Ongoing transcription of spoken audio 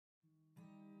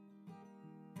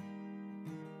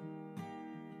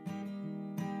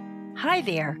Hi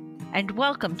there, and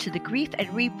welcome to the Grief and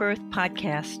Rebirth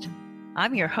podcast.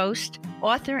 I'm your host,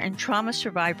 author and trauma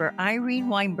survivor Irene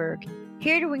Weinberg,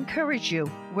 here to encourage you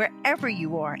wherever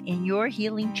you are in your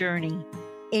healing journey.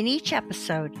 In each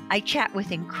episode, I chat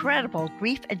with incredible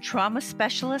grief and trauma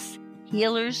specialists,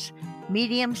 healers,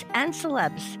 mediums, and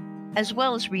celebs, as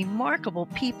well as remarkable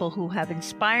people who have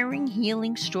inspiring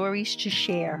healing stories to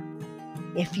share.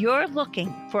 If you're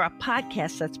looking for a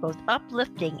podcast that's both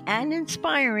uplifting and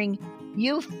inspiring,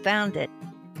 you've found it.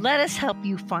 Let us help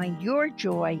you find your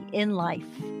joy in life.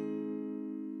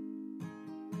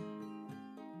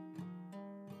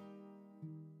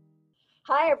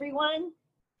 Hi, everyone.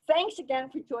 Thanks again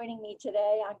for joining me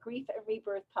today on Grief and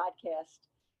Rebirth podcast.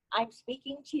 I'm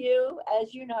speaking to you,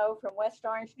 as you know, from West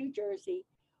Orange, New Jersey,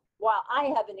 while I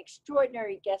have an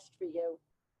extraordinary guest for you.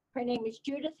 Her name is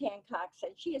Judith Hancock,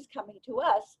 and she is coming to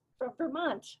us from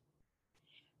Vermont.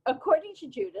 According to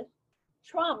Judith,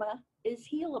 trauma is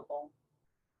healable,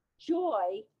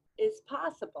 joy is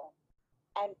possible,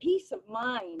 and peace of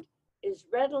mind is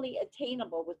readily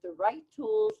attainable with the right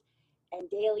tools and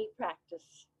daily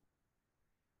practice.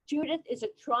 Judith is a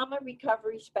trauma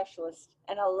recovery specialist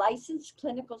and a licensed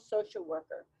clinical social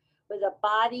worker with a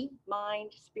body,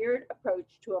 mind, spirit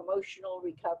approach to emotional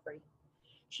recovery.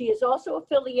 She is also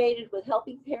affiliated with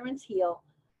Helping Parents Heal,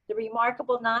 the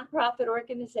remarkable nonprofit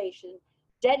organization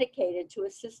dedicated to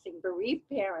assisting bereaved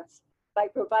parents by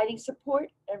providing support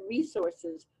and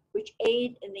resources which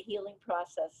aid in the healing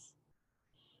process.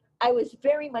 I was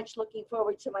very much looking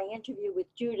forward to my interview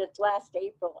with Judith last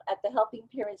April at the Helping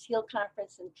Parents Heal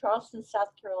conference in Charleston, South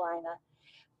Carolina,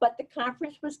 but the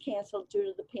conference was canceled due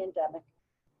to the pandemic.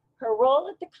 Her role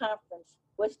at the conference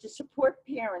was to support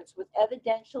parents with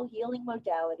evidential healing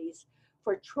modalities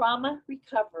for trauma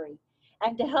recovery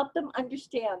and to help them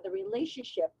understand the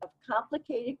relationship of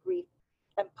complicated grief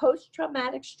and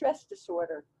post-traumatic stress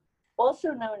disorder,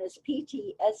 also known as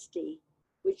PTSD,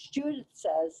 which Judith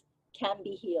says can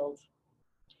be healed.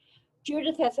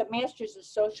 Judith has a master's in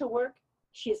social work.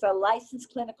 She is a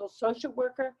licensed clinical social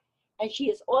worker, and she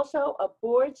is also a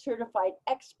board-certified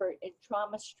expert in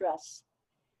trauma stress.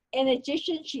 In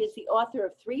addition, she is the author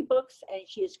of 3 books, and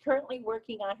she is currently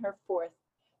working on her 4th,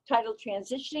 titled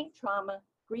Transitioning Trauma,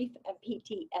 Grief, and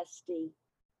PTSD.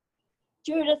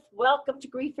 Judith, welcome to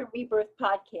Grief and Rebirth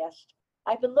podcast.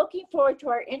 I've been looking forward to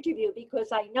our interview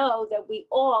because I know that we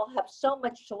all have so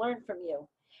much to learn from you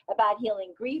about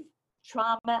healing grief,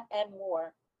 trauma, and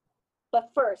more. But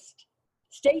first,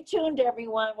 stay tuned,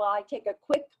 everyone, while I take a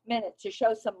quick minute to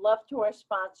show some love to our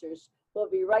sponsors. We'll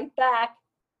be right back.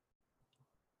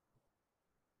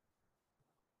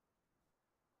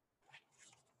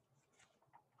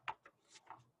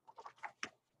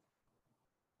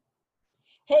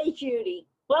 Hey, Judy.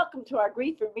 Welcome to our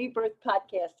Grief and Rebirth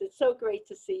podcast. It's so great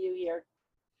to see you here.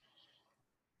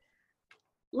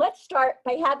 Let's start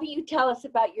by having you tell us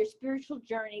about your spiritual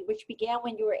journey, which began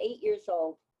when you were 8 years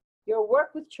old, your work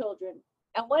with children,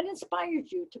 and what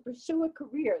inspired you to pursue a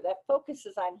career that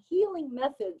focuses on healing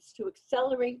methods to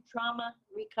accelerate trauma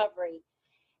recovery.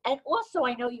 And also,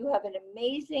 I know you have an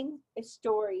amazing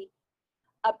story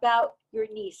about your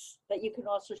niece that you can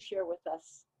also share with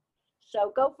us.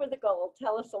 So go for the gold.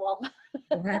 Tell us all.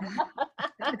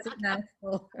 It's a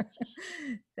mouthful.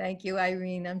 Thank you,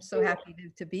 Irene. I'm so happy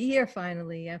to be here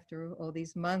finally after all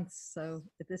these months. So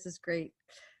this is great.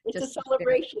 It's just a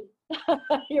celebration.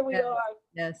 Here we are.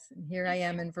 Yes, and here I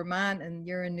am in Vermont, and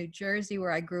you're in New Jersey,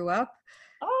 where I grew up.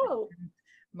 Oh.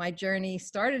 My journey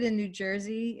started in New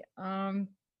Jersey, and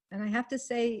I have to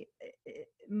say,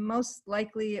 most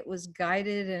likely it was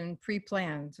guided and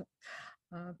pre-planned.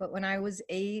 But when I was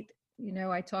 8,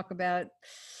 I talk about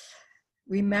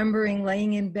remembering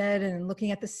laying in bed and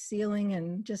looking at the ceiling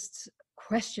and just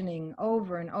questioning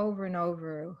over and over and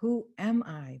over, who am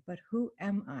I? But who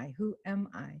am I? Who am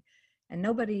I? And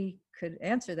nobody could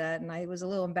answer that. And I was a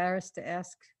little embarrassed to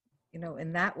ask,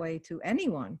 in that way to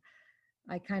anyone.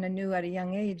 I kind of knew at a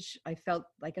young age, I felt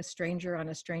like a stranger on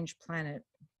a strange planet.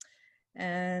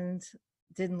 And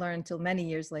didn't learn until many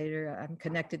years later, I'm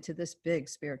connected to this big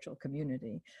spiritual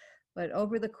community. But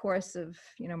over the course of,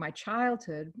 my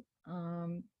childhood,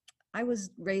 I was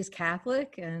raised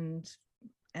Catholic, and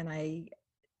I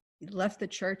left the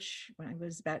church when I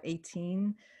was about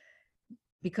 18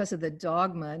 because of the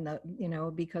dogma,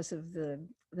 and because of the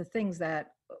things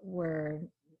that were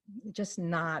just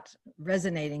not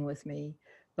resonating with me.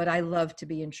 But I love to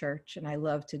be in church, and I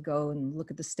love to go and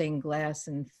look at the stained glass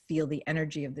and feel the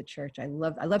energy of the church. I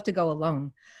love to go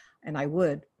alone, and I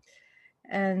would.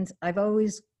 And I've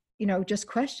always, just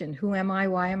questioned, who am I?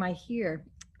 Why am I here?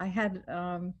 I had,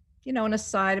 an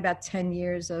aside about 10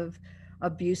 years of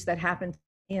abuse that happened to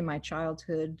me in my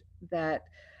childhood that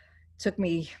took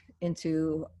me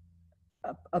into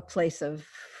a place of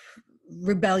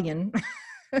rebellion.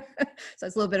 So I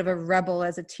was a little bit of a rebel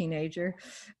as a teenager.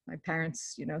 My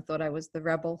parents, thought I was the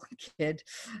rebel kid.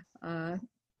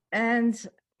 And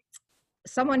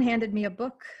someone handed me a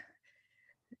book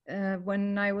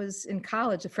when I was in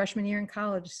college, a freshman year in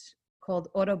college, called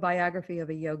Autobiography of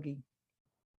a Yogi.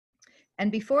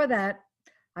 And before that,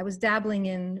 I was dabbling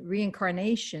in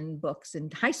reincarnation books in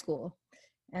high school.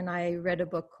 And I read a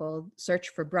book called Search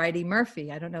for Bridey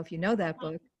Murphy. I don't know if you know that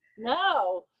book.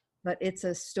 No. But it's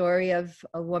a story of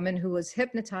a woman who was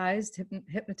hypnotized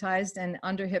and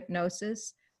under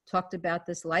hypnosis, talked about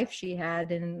this life she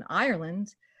had in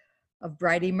Ireland of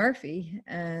Bridey Murphy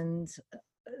and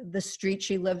the street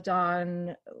she lived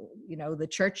on, the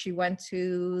church she went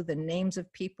to, the names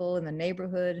of people in the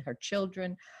neighborhood, her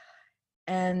children.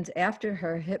 And after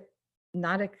her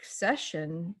hypnotic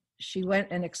session, she went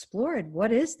and explored,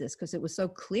 what is this? Because it was so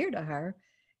clear to her.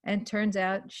 And turns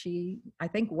out she, I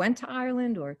think, went to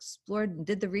Ireland or explored and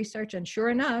did the research. And sure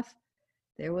enough,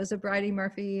 there was a Bridey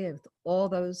Murphy with all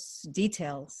those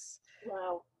details.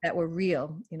 Wow. That were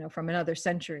real, from another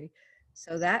century.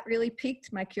 So that really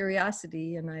piqued my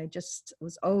curiosity. And I just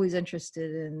was always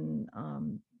interested in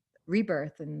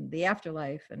rebirth and the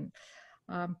afterlife. And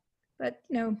but,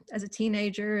 as a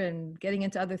teenager and getting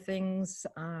into other things,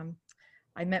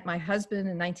 I met my husband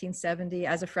in 1970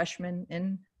 as a freshman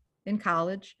in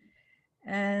college.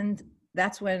 And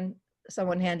that's when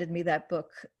someone handed me that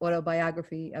book,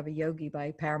 Autobiography of a Yogi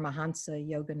by Paramahansa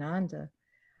Yogananda.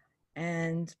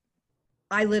 And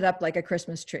I lit up like a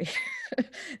Christmas tree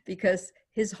because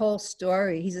his whole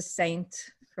story, he's a saint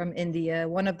from India,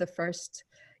 one of the first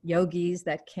yogis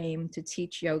that came to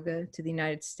teach yoga to the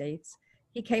United States.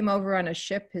 He came over on a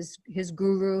ship. His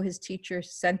guru, his teacher,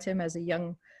 sent him as a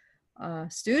young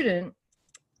student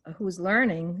who was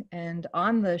learning. And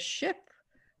on the ship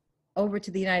over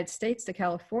to the United States, to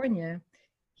California,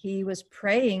 he was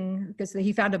praying because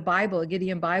he found a Bible, a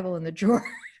Gideon Bible in the drawer,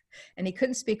 and he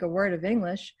couldn't speak a word of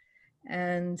English.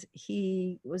 And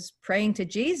he was praying to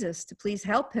Jesus to please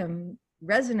help him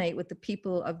resonate with the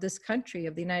people of this country,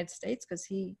 of the United States, because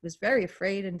he was very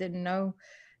afraid and didn't know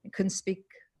and couldn't speak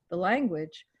the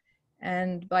language.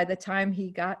 And by the time he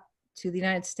got to the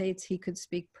United States, he could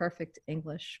speak perfect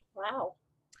English. Wow.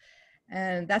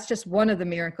 And that's just one of the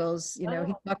miracles.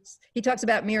 Wow. He talks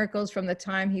about miracles from the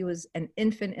time he was an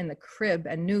infant in the crib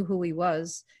and knew who he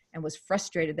was and was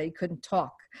frustrated that he couldn't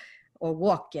talk or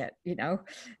walk yet,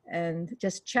 and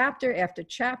just chapter after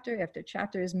chapter after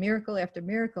chapter is miracle after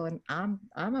miracle. And I'm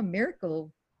a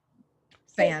miracle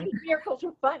fan. Miracles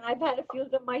are fun. I've had a few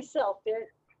of them myself.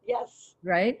 Yes.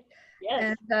 Right?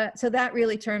 Yes. And so that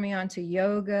really turned me on to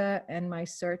yoga and my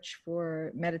search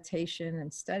for meditation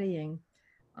and studying.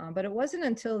 But it wasn't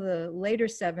until the later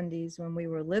 70s when we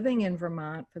were living in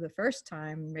Vermont for the first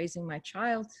time, raising my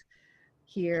child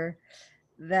here,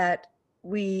 that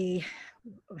we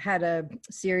had a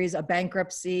series of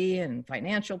bankruptcy and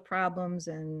financial problems.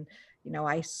 And,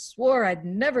 I swore I'd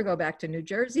never go back to New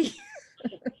Jersey.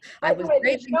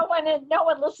 There's no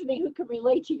one listening who can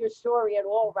relate to your story at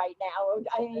all right now.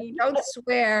 I mean, don't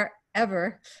swear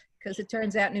ever, because it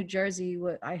turns out New Jersey,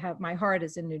 my heart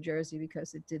is in New Jersey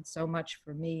because it did so much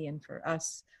for me and for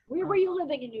us. Where were you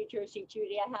living in New Jersey,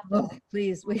 Judy?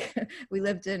 Please, we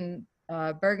lived in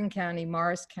Bergen County,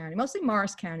 Morris County, mostly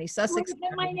Morris County, Sussex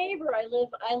County. My neighbor. I live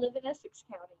in Essex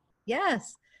County.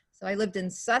 Yes. So I lived in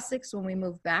Sussex when we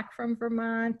moved back from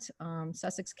Vermont,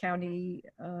 Sussex County,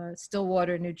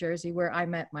 Stillwater, New Jersey, where I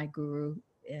met my guru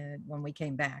when we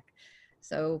came back.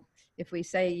 So if we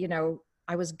say,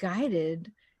 I was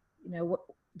guided,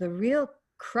 the real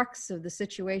crux of the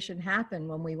situation happened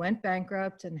when we went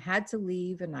bankrupt and had to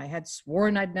leave, and I had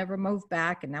sworn I'd never move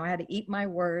back, and now I had to eat my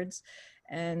words.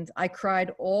 And I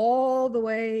cried all the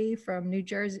way from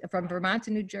Vermont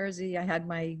to New Jersey. I had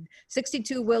my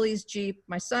 62 Willys Jeep,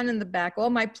 my son in the back, all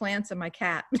my plants and my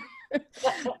cat.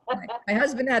 my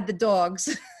husband had the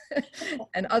dogs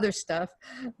and other stuff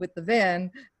with the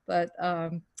van. But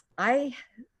I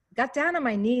got down on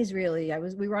my knees, really.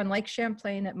 We were on Lake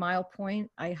Champlain at Mile Point.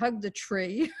 I hugged a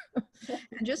tree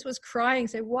and just was crying,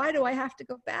 saying, why do I have to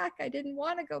go back? I didn't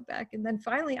want to go back. And then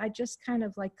finally, I just kind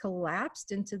of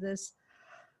collapsed into this,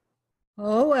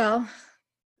 oh, well.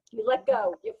 You let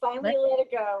go. You finally let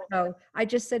it go. So I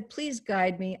just said, please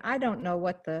guide me. I don't know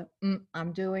what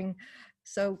I'm doing.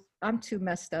 So I'm too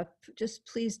messed up.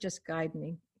 Please just guide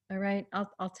me. All right,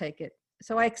 I'll take it.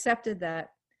 So I accepted that.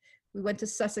 we went to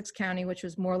Sussex County, which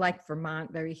was more like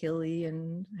Vermont, very hilly,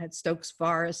 and had Stokes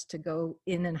Forest to go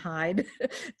in and hide,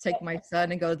 take my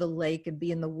son and go to the lake and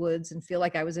be in the woods and feel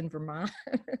like I was in Vermont.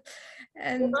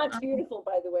 And Vermont's beautiful,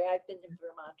 by the way. I've been to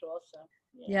Vermont also.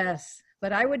 Yeah. yes,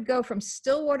 but I would go from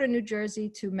Stillwater, New Jersey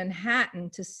to Manhattan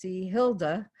to see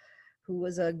Hilda, who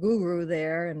was a guru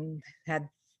there and had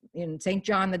in St.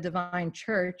 John the Divine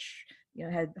Church,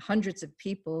 had hundreds of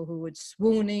people who would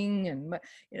swooning and,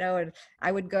 and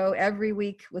I would go every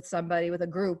week with somebody, with a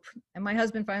group. And my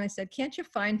husband finally said, can't you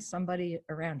find somebody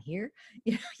around here?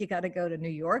 You got to go to New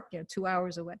York, 2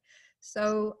 hours away.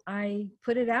 So I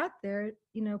put it out there,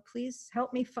 please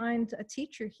help me find a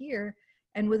teacher here.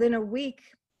 And within a week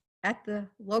at the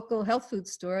local health food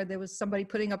store, there was somebody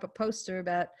putting up a poster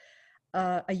about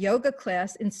a yoga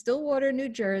class in Stillwater, New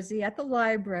Jersey at the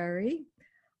library,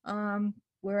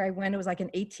 where I went. It was like an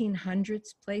 1800s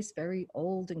place, very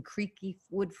old and creaky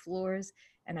wood floors.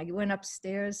 And I went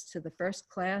upstairs to the first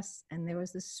class, and there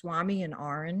was this Swami in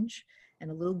orange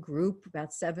and a little group,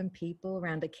 about 7 people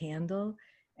around a candle.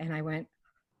 And I went,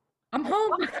 I'm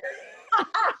home.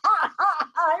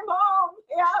 I'm home.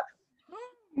 Yeah.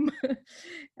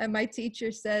 And my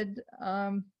teacher said,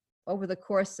 over the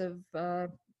course of a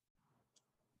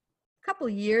couple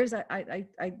of years, I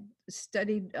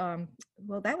studied,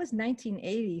 well, that was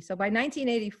 1980. So by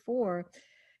 1984,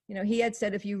 he had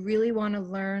said, if you really want to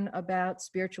learn about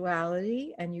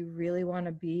spirituality and you really want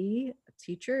to be a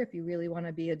teacher, if you really want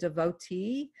to be a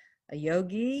devotee, a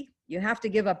yogi, you have to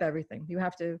give up everything. You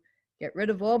have to get rid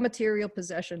of all material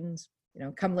possessions,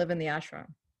 come live in the ashram.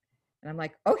 And I'm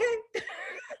like, okay.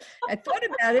 I thought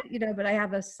about it, but I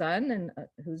have a son and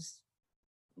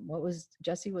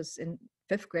Jesse was in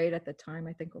 5th grade at the time,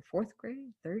 I think, or 4th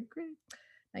grade, 3rd grade,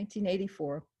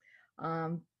 1984.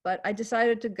 But I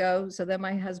decided to go. So then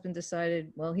my husband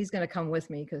decided, well, he's going to come with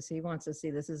me because he wants to see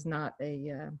this is not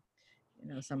a,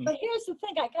 some. But here's the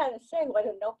thing, I gotta say, what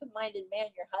an open-minded man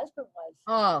your husband was.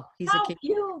 Oh, he's how a kid.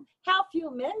 How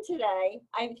few men today,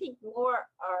 I think more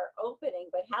are opening,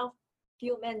 but how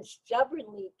few men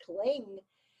stubbornly cling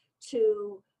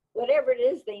to whatever it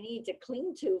is they need to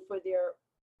cling to for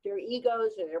their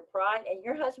egos or their pride. And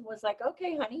your husband was like,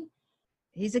 okay, honey.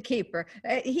 He's a keeper.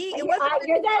 You're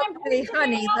that okay,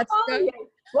 honey, let's go.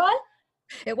 What?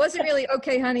 It wasn't really,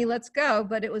 okay, honey, let's go,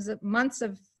 but it was months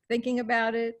of thinking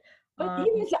about it. But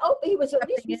he was at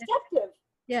least receptive.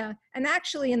 Yeah, and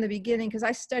actually in the beginning, because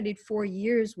I studied 4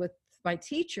 years with my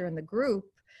teacher in the group,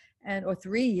 over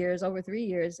 3 years,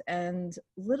 and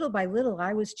little by little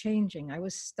I was changing. I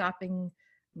was stopping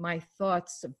my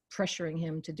thoughts of pressuring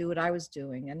him to do what I was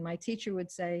doing. And my teacher would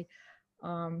say,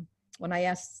 when I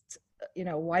asked,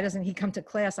 why doesn't he come to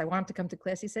class? I want him to come to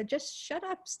class. He said, just shut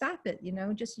up, stop it.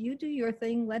 Just you do your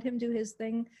thing, let him do his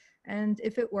thing. And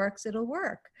if it works, it'll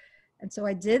work. And so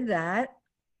I did that,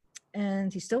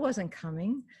 and he still wasn't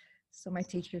coming. So my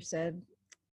teacher said,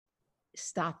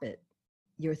 stop it.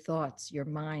 Your thoughts, your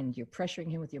mind, you're pressuring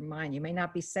him with your mind. You may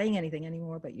not be saying anything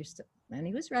anymore, but you're still, and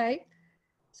he was right.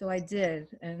 So I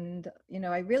did. And,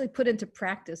 I really put into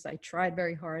practice. I tried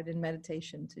very hard in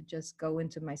meditation to just go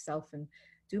into myself and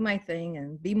do my thing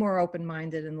and be more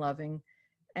open-minded and loving.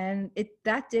 And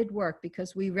that did work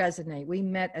because we resonate. We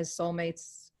met as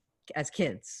soulmates as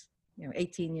kids.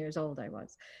 18 years old I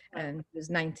was, and he was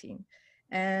 19.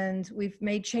 And we've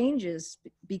made changes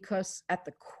because at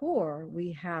the core,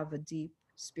 we have a deep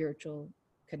spiritual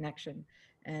connection,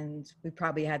 and we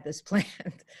probably had this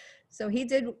planned. So he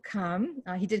did come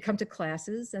to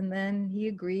classes, and then he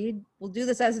agreed, we'll do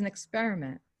this as an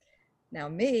experiment. Now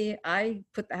I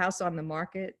put the house on the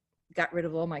market, got rid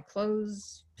of all my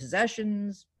clothes,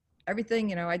 possessions,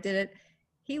 everything, I did it.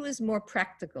 He was more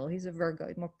practical. He's a Virgo.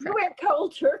 More practical. You went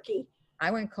cold turkey.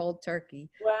 I went cold turkey.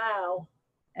 Wow.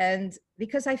 And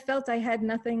because I felt I had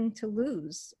nothing to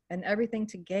lose and everything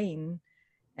to gain,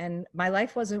 and my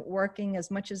life wasn't working as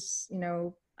much as,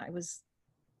 I was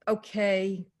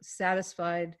okay,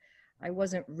 satisfied. I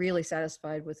wasn't really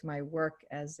satisfied with my work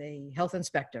as a health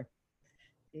inspector.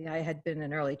 I had been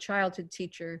an early childhood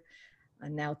teacher.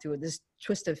 And now through this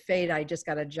twist of fate, I just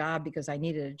got a job because I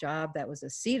needed a job that was a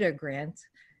CEDAR grant,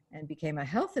 and became a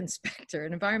health inspector,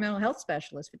 an environmental health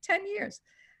specialist for 10 years.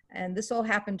 And this all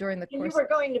happened during the course. You were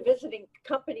going to visiting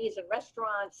companies and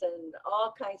restaurants and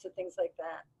all kinds of things like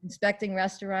that. Inspecting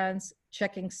restaurants,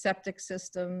 checking septic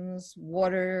systems,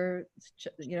 water,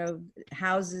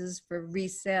 houses for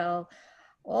resale,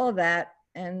 all of that.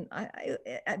 And I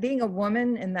being a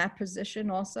woman in that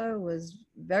position also was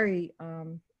very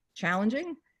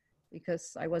challenging,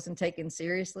 because I wasn't taken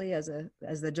seriously as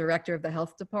the director of the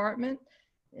health department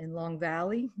in Long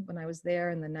Valley when I was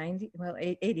there in the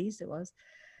 80s it was.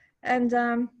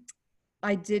 And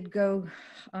I did go,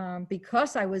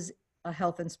 because I was a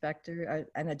health inspector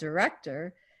and a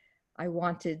director, I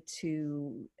wanted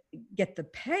to get the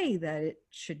pay that it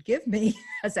should give me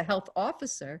as a health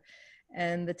officer.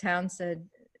 And the town said,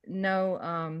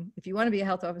 no, if you want to be a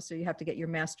health officer, you have to get your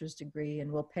master's degree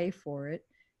and we'll pay for it.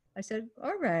 I said,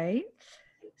 all right.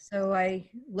 So I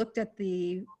looked at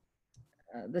the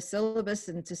syllabus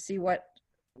and to see what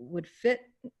would fit.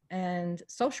 And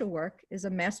social work is a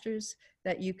master's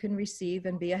that you can receive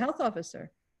and be a health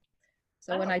officer.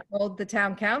 So when I told the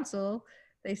town council,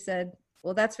 they said,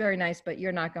 well, that's very nice, but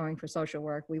you're not going for social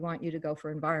work. We want you to go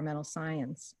for environmental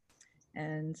science.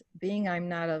 And being I'm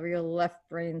not a real left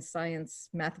brain science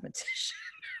mathematician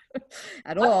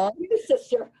at all. You,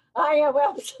 sister. I am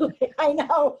absolutely, I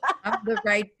know. I'm the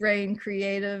right brain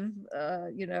creative,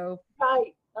 you know.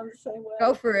 Right, I'm the same way.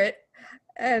 Go for it.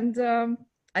 And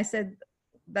I said,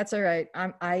 that's all right.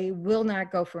 I will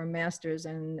not go for a master's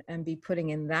and be putting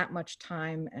in that much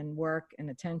time and work and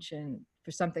attention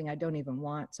for something I don't even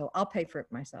want. So I'll pay for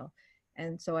it myself.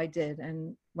 And so I did,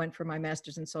 and went for my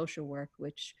master's in social work,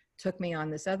 which took me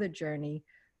on this other journey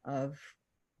of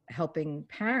helping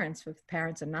parents with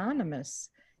Parents Anonymous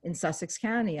in Sussex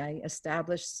County. I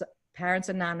established Parents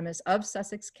Anonymous of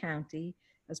Sussex County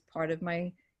as part of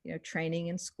my training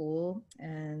in school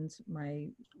and my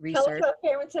research. Tell us about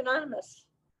Parents Anonymous.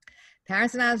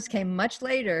 Parents Anonymous came much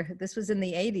later. This was in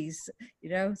the 80s,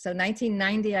 So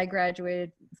 1990, I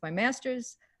graduated with my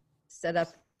master's, set up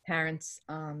Parents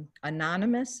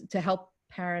Anonymous to help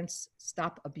parents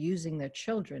stop abusing their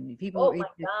children. People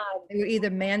they were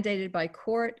either mandated by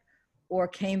court or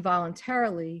came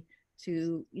voluntarily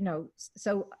to,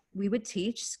 so we would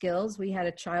teach skills. We had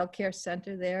a child care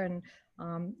center there,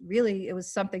 and really it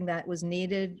was something that was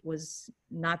needed, was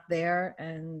not there.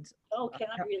 And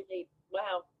cannot relate.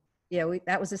 Wow. Yeah,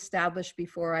 that was established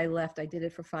before I left. I did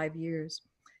it for 5 years.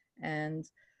 And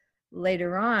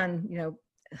later on,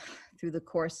 through the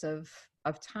course of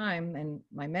time and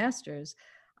my master's,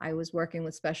 I was working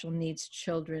with special needs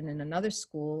children in another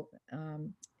school,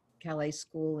 Calais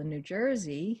School in New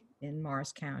Jersey, in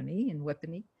Morris County, in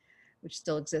Whippany, which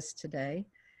still exists today.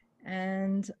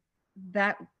 And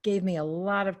that gave me a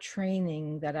lot of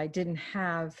training that I didn't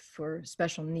have for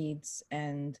special needs.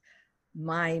 And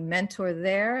my mentor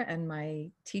there and my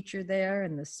teacher there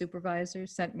and the supervisor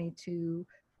sent me to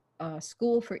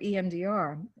school for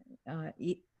EMDR,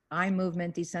 eye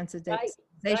movement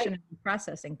desensitization and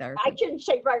processing therapy. I shouldn't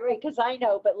say right, because I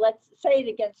know, but let's say it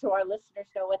again so our listeners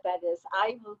know what that is.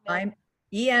 Eye movement.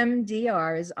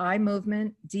 EMDR is eye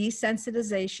movement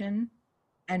desensitization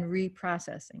and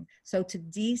reprocessing. So to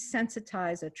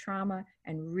desensitize a trauma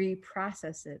and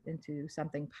reprocess it into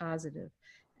something positive.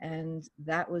 And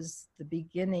that was the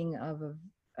beginning of an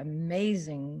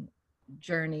amazing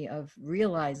journey of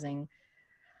realizing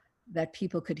that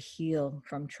people could heal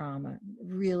from trauma,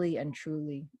 really and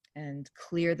truly, and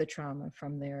clear the trauma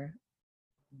from their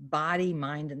body,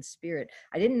 mind, and spirit.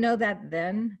 I didn't know that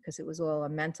then, because it was all a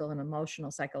mental and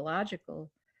emotional, psychological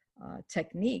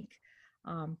technique.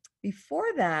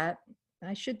 Before that,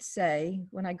 I should say,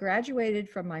 when I graduated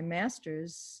from my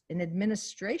master's in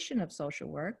administration of social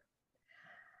work,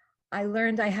 I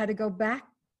learned I had to go back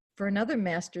for another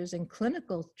master's in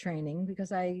clinical training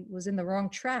because I was in the wrong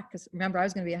track. Because remember, I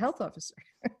was going to be a health officer.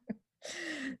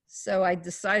 So I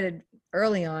decided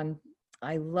early on,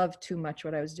 I loved too much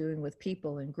what I was doing with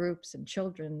people and groups and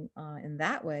children in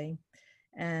that way.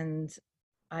 And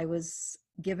I was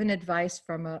given advice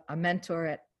from a mentor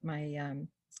at my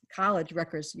college,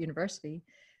 Rutgers University,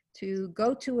 to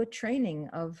go to a training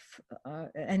of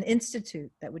an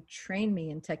institute that would train me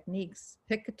in techniques,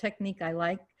 pick a technique I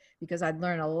like, because I'd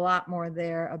learn a lot more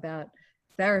there about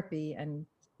therapy and,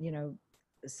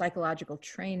 psychological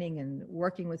training and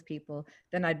working with people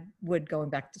than I would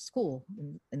going back to school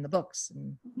in the books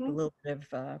and a little bit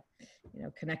of,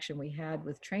 connection we had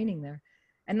with training there.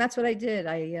 And that's what I did.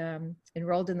 I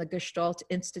enrolled in the Gestalt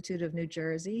Institute of New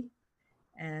Jersey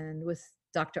and with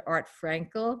Dr. Art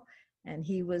Frankel. And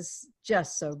he was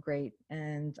just so great.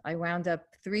 And I wound up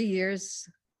 3 years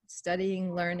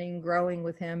studying, learning, growing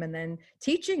with him, and then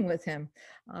teaching with him.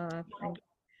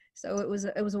 So it was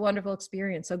a wonderful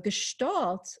experience. So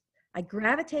Gestalt, I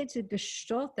gravitated to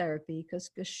Gestalt therapy because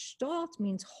Gestalt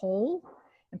means whole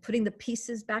and putting the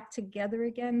pieces back together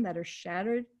again that are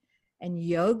shattered. And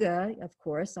yoga, of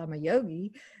course, I'm a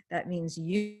yogi. That means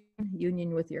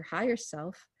union with your higher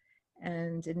self.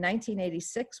 And in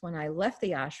 1986, when I left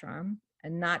the ashram,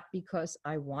 and not because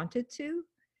I wanted to,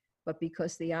 but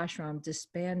because the ashram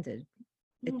disbanded,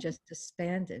 it just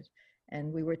disbanded.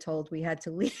 And we were told we had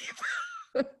to leave.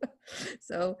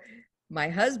 So my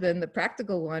husband, the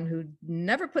practical one who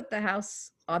never put the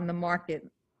house on the market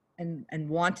and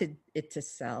wanted it to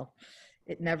sell,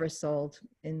 it never sold.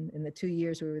 In the 2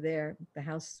 years we were there, the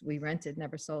house we rented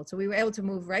never sold. So we were able to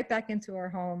move right back into our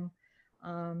home,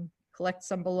 collect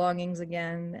some belongings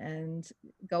again, and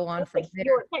go on from there.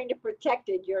 You were kind of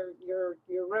protected. Your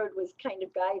road was kind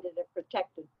of guided and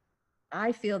protected.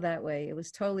 I feel that way. It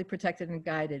was totally protected and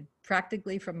guided,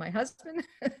 practically from my husband,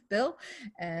 Bill,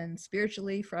 and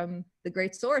spiritually from the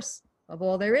great source of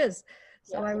all there is.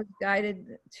 So Yeah. I was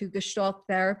guided to Gestalt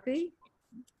therapy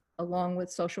along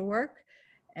with social work.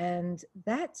 And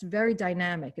that's very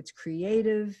dynamic. It's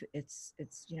creative. It's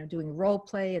doing role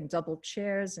play and double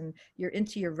chairs, and you're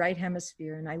into your right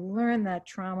hemisphere. And I learned that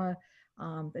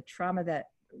the trauma that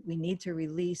we need to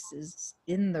release is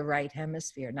in the right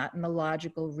hemisphere, not in the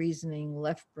logical reasoning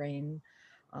left brain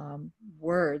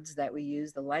words that we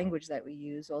use, the language that we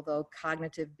use. Although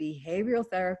cognitive behavioral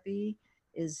therapy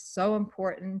is so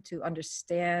important to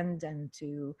understand and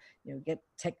to get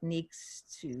techniques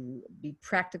to be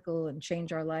practical and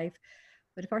change our life.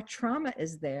 But if our trauma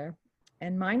is there,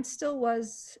 and mine still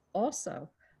was also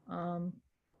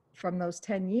from those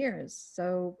 10 years.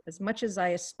 So as much as I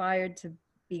aspired to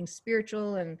being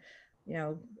spiritual and,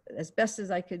 as best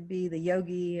as I could be the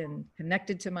yogi and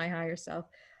connected to my higher self,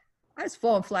 I was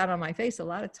falling flat on my face a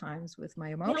lot of times with my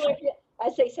emotions.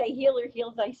 As they say, healer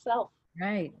heals thyself.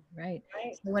 Right.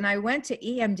 So when I went to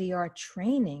EMDR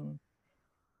training,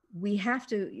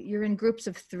 you're in groups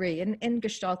of 3, and in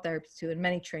Gestalt therapy too, in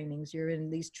many trainings, you're in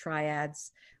these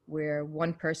triads where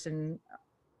one person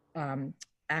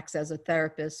acts as a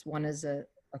therapist, one is a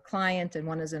client, and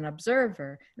one is an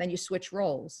observer. Then you switch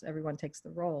roles. Everyone takes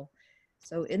the role.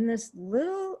 So in this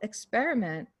little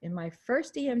experiment, in my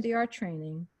first EMDR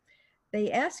training, they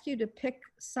ask you to pick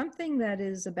something that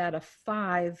is about a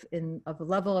 5 of a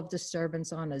level of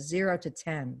disturbance on a 0 to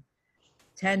 10.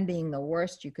 10 being the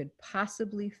worst you could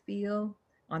possibly feel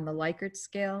on the Likert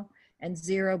scale, and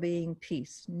 0 being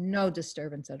peace, no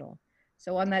disturbance at all.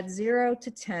 So on that 0 to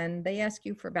 10, they ask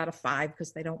you for about a 5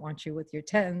 because they don't want you with your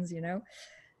 10s,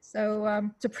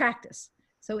 So to practice.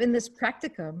 So in this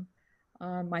practicum,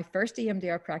 my first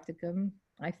EMDR practicum,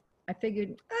 I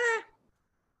figured,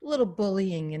 a little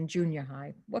bullying in junior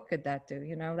high. What could that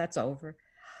do? That's over.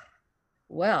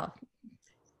 Well,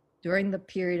 during the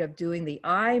period of doing the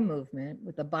eye movement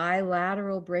with the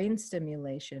bilateral brain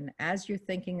stimulation, as you're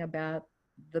thinking about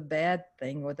the bad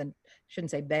thing,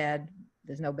 shouldn't say bad,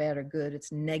 there's no bad or good,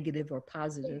 it's negative or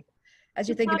positive. As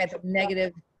you're thinking about the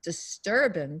negative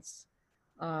disturbance,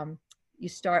 you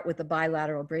start with the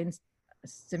bilateral brain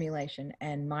stimulation,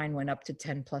 and mine went up to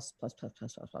 10 plus.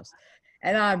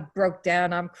 And I broke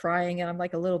down, I'm crying, and I'm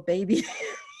like a little baby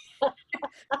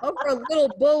over a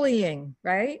little bullying,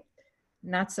 right?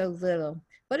 Not so little.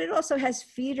 But it also has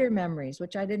feeder memories,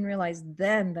 which I didn't realize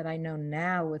then that I know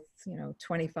now with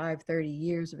 25, 30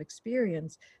 years of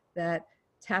experience, that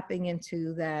tapping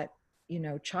into that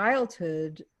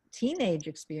childhood, teenage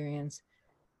experience,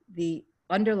 the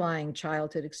underlying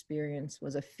childhood experience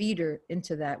was a feeder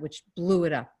into that, which blew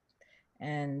it up.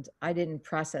 And I didn't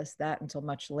process that until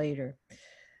much later.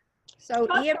 So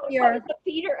EMDR, a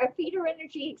feeder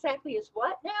energy exactly is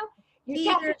what now? You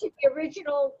tap into the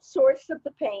original source of the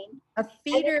pain. A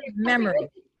feeder memory.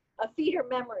 A feeder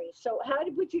memory. So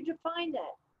would you define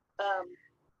that?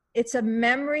 It's a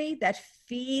memory that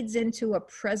feeds into a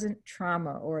present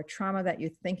trauma, or a trauma that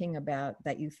you're thinking about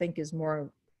that you think is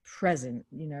more present,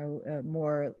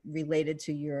 more related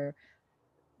to your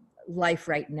life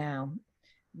right now.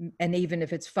 And even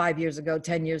if it's 5 years ago,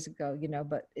 10 years ago,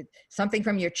 but something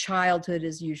from your childhood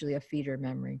is usually a feeder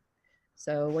memory.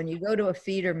 So when you go to a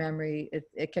feeder memory,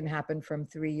 it can happen from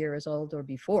 3 years old or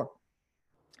before.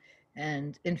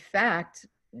 And in fact,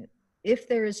 if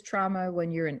there is trauma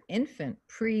when you're an infant,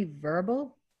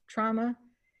 pre-verbal trauma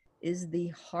is the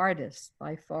hardest,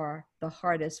 by far the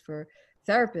hardest for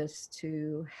therapists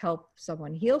to help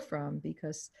someone heal from,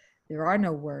 because there are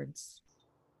no words.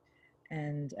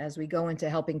 And as we go into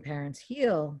helping parents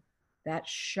heal, that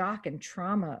shock and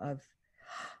trauma of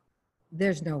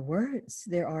there's no words.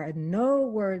 There are no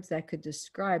words that could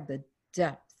describe the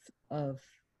depth of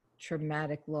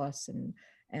traumatic loss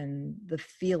and the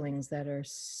feelings that are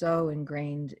so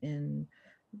ingrained in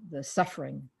the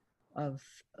suffering of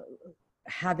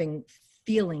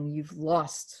feeling you've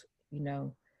lost,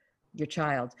 your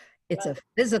child. It's a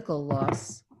physical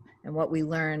loss. And what we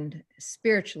learned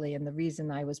spiritually, and the reason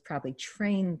I was probably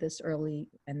trained this early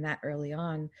and that early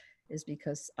on, is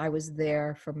because I was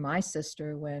there for my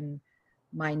sister when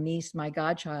my niece, my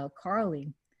godchild,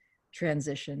 Carly,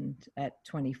 transitioned at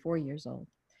 24 years old.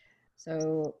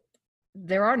 So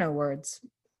there are no words.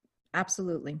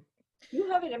 Absolutely. You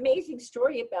have an amazing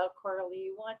story about Carly.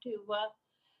 You want to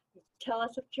tell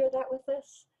us, share that with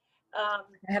us?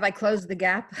 Have I closed the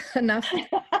gap enough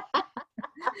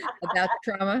about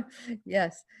trauma?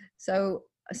 Yes. So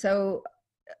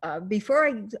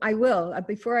before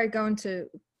before I go into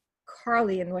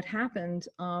Carly and what happened,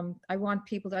 I want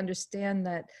people to understand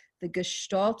that the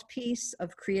Gestalt piece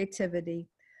of creativity,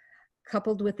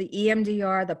 coupled with the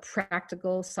EMDR, the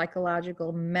practical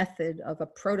psychological method of a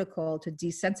protocol to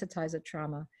desensitize a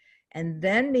trauma, and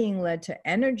then being led to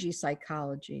energy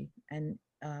psychology and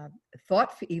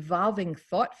evolving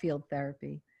thought field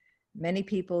therapy. Many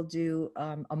people do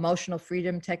emotional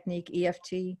freedom technique,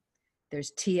 EFT.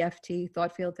 There's TFT,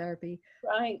 thought field therapy.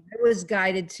 Right. I was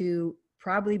guided to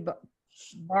probably,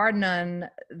 bar none,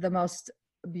 the most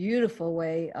beautiful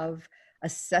way of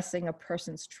assessing a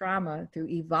person's trauma through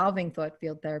evolving thought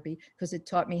field therapy, because it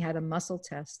taught me how to muscle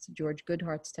test George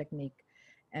Goodhart's technique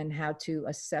and how to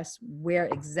assess where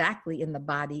exactly in the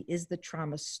body is the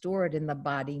trauma stored in the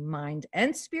body, mind,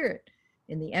 and spirit,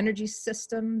 in the energy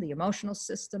system, the emotional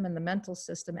system, and the mental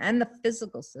system, and the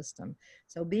physical system.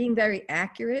 So being very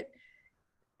accurate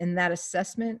in that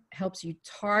assessment helps you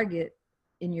target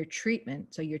in your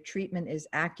treatment, so your treatment is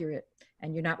accurate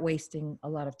and you're not wasting a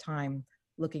lot of time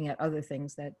looking at other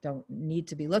things that don't need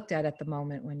to be looked at the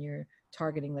moment when you're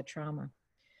targeting the trauma.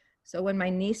 So when my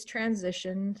niece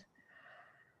transitioned,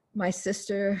 my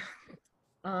sister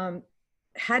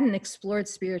hadn't explored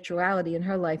spirituality in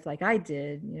her life like I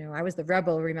did. You know, I was the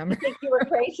rebel, remember? You think you were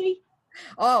crazy?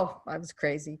 Oh, I was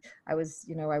crazy. I was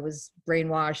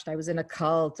brainwashed. I was in a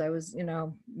cult. I was,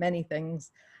 many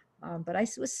things. But I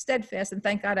was steadfast, and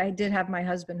thank God I did have my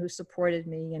husband who supported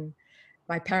me, and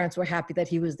my parents were happy that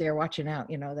he was there watching out,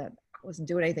 that I wasn't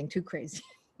doing anything too crazy.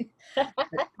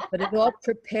 but it all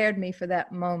prepared me for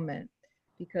that moment,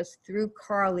 because through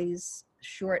Carly's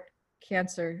short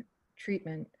cancer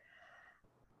treatment,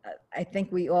 I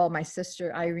think we all, my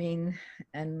sister Irene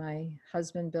and my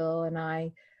husband Bill and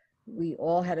I, we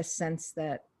all had a sense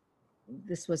that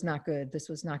this was not good. This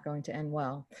was not going to end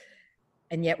well.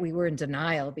 And yet we were in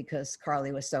denial because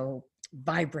Carly was so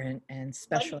vibrant and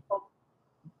special.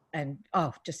 And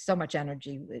just so much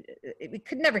energy. We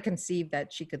could never conceive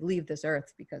that she could leave this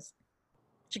earth, because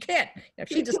she can't. If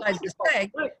she decides to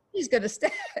stay, she's going to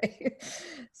stay.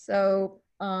 So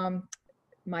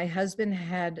my husband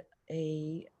had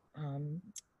a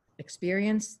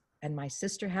experience, and my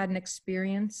sister had an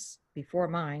experience before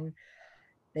mine.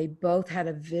 They both had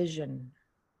a vision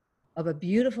of a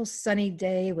beautiful sunny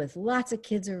day with lots of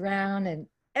kids around and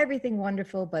everything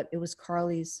wonderful, but it was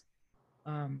Carly's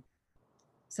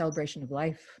celebration of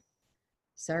life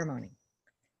ceremony.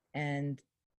 And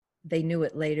they knew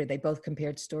it later. They both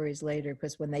compared stories later,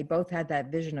 because when they both had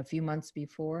that vision a few months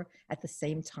before at the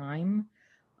same time,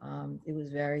 it was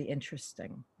very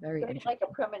interesting. Very interesting. Like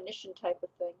a premonition type of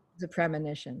thing. It's a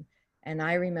premonition. And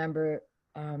I remember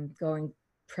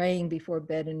praying before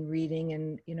bed and reading,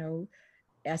 and,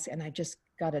 and I just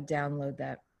got to download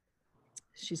that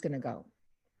she's going to go.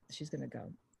 She's going to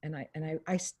go. And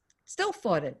I still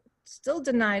fought it. Still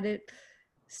denied it,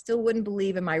 still wouldn't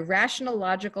believe in my rational,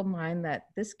 logical mind that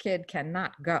this kid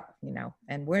cannot go,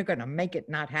 and we're going to make it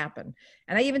not happen.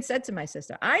 And I even said to my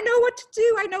sister, I know what to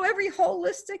do. I know every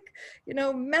holistic,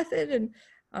 method.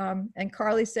 And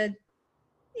Carly said,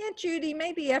 yeah, Judy,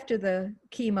 maybe after the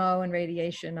chemo and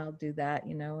radiation, I'll do that,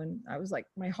 and I was like,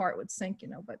 my heart would sink,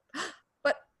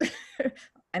 but,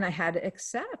 and I had to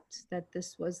accept that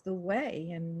this was the way.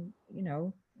 And,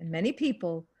 and many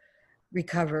people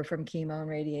recover from chemo and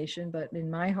radiation, but in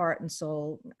my heart and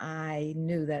soul, I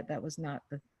knew that that was not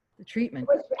the treatment.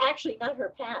 It was actually not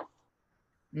her path.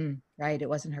 Right, it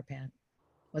wasn't her path.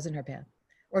 Wasn't her path.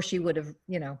 Or she would have,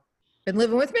 been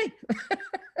living with me.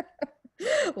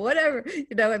 Whatever,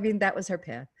 that was her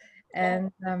path.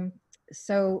 And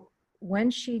so when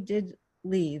she did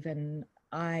leave, and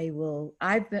I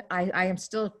am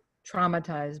still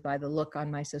traumatized by the look on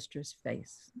my sister's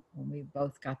face when we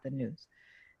both got the news.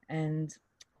 And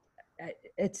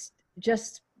it's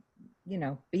just,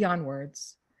 beyond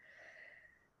words.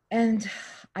 And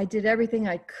I did everything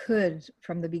I could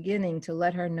from the beginning to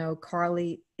let her know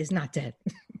Carly is not dead.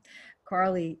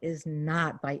 Carly is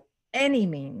not, by any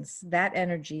means. That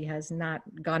energy has not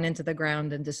gone into the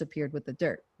ground and disappeared with the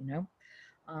dirt,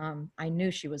 I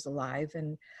knew she was alive.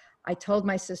 And I told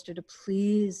my sister to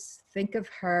please think of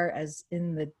her as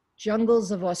in the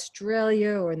jungles of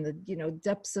Australia, or in the,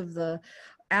 depths of the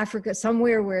Africa,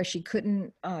 somewhere where she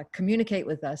couldn't communicate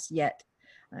with us yet.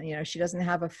 She doesn't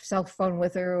have a cell phone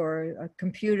with her or a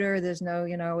computer. There's no,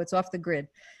 it's off the grid.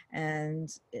 and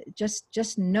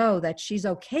just know that she's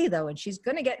okay though, and she's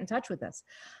going to get in touch with us.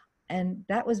 And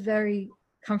that was very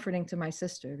comforting to my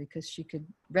sister because she could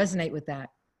resonate with that.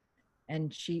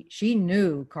 And she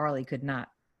knew Carly could not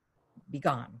be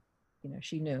gone.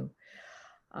 She knew.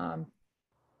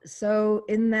 So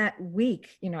in that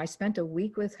week, I spent a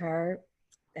week with her,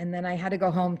 and then I had to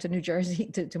go home to New Jersey,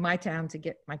 to my town, to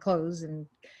get my clothes and,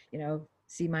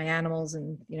 see my animals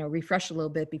and, refresh a little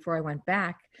bit before I went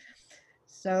back.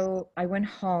 So I went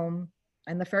home,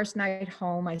 and the first night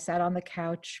home, I sat on the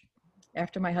couch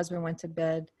after my husband went to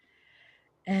bed,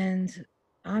 and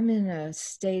I'm in a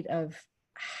state of,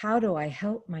 how do I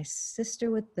help my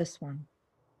sister with this one?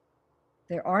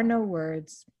 There are no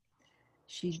words.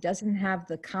 She doesn't have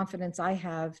the confidence I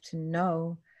have to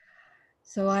know.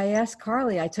 So I asked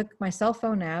Carly, I took my cell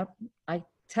phone out. I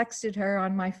texted her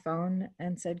on my phone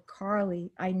and said,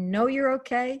 Carly, I know you're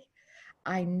okay.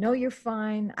 I know you're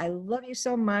fine. I love you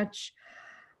so much.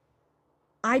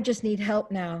 I just need help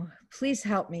now. Please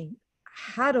help me.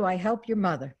 How do I help your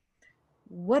mother?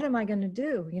 What am I going to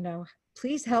do?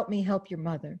 Please help me help your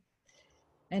mother.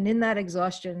 And in that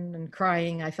exhaustion and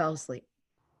crying, I fell asleep.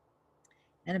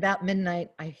 And about midnight,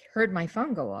 I heard my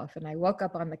phone go off, and I woke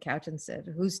up on the couch and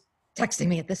said, who's texting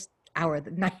me at this hour of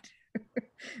the night,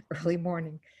 early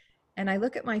morning? And I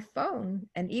look at my phone,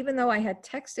 and even though I had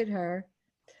texted her,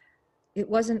 it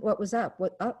wasn't what was up.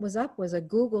 What was up was a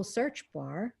Google search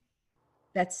bar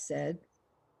that said,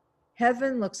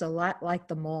 heaven looks a lot like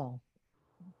the mall.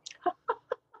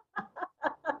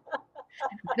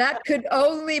 That could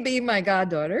only be my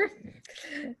goddaughter.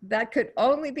 That could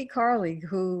only be Carly,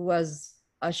 who was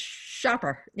a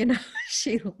shopper.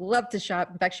 She loved to shop.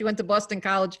 In fact, she went to Boston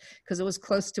College because it was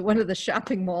close to one of the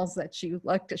shopping malls that she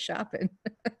liked to shop in.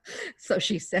 So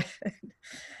she said.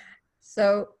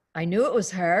 So I knew it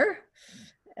was her,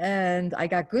 and I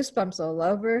got goosebumps all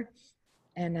over,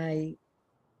 and I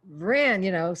ran,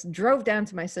 drove down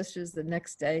to my sister's the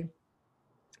next day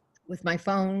with my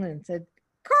phone and said,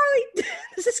 Carly,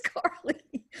 this is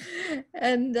Carly.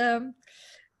 And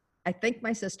I think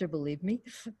my sister believed me,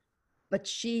 but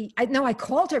I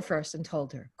called her first and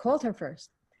told her, called her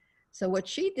first. So what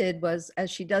she did was,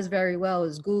 as she does very well,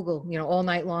 is Google, all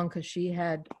night long, because she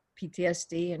had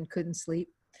PTSD and couldn't sleep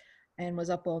and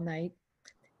was up all night.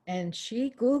 And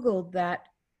she Googled that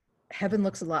heaven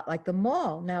looks a lot like the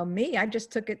mall. Now me, I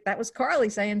just took it, that was Carly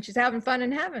saying she's having fun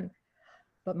in heaven.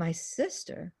 But my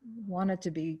sister wanted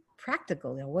to be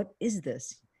practical. What is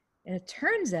this? And it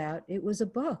turns out it was a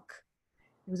book.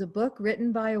 It was a book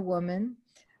written by a woman,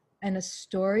 and a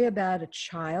story about a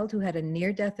child who had a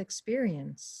near-death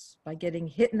experience by getting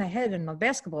hit in the head in a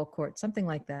basketball court, something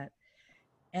like that.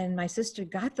 And my sister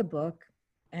got the book,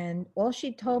 and all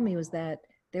she told me was that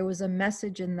there was a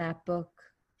message in that book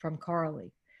from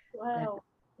Carly. Wow.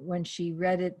 When she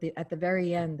read it, at the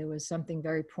very end, there was something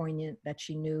very poignant that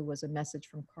she knew was a message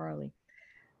from Carly.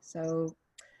 So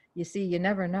you see, you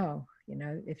never know,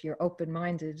 if you're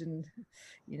open-minded and,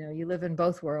 you live in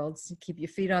both worlds, you keep your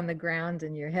feet on the ground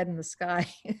and your head in the sky.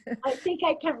 I think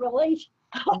I can relate.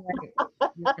 You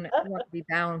want to be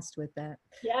balanced with that.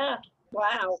 Yeah.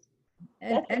 Wow.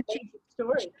 And That's she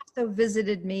story. also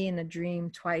visited me in a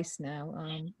dream twice now.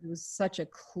 It was such a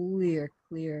clear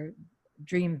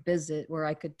dream visit where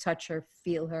I could touch her,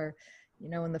 feel her.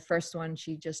 In the first one,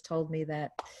 she just told me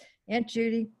that, Aunt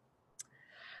Judy,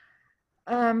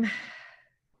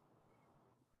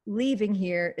 leaving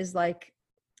here is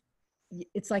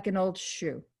it's like an old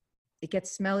shoe. It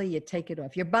gets smelly, you take it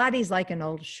off. Your body's like an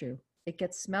old shoe. It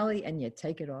gets smelly and you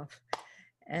take it off.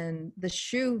 And the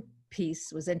shoe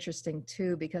piece was interesting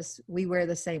too, because we wear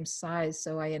the same size.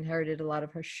 So I inherited a lot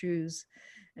of her shoes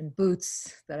and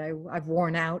boots that I've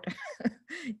worn out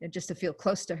just to feel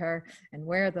close to her and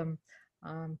wear them.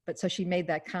 But so she made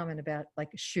that comment about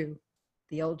like a shoe,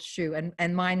 the old shoe,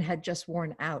 and mine had just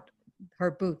worn out,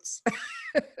 her boots.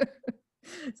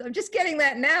 So I'm just getting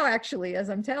that now, actually, as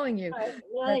I'm telling you.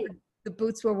 Right. The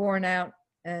boots were worn out.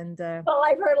 And well,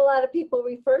 I've heard a lot of people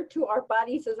refer to our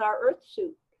bodies as our earth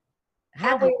suit.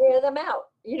 How we wear them out.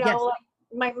 Yes. Like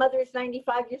my mother's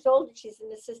 95 years old and she's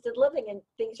in assisted living and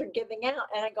things are giving out.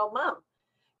 And I go, Mom,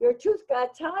 your tooth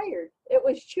got tired. It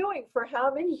was chewing for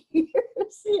how many years,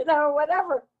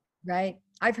 whatever. Right.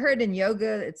 I've heard in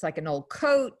yoga, it's like an old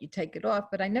coat, you take it off,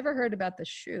 but I never heard about the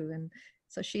shoe. And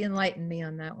so she enlightened me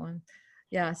on that one.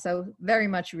 Yeah. So very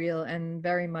much real and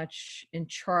very much in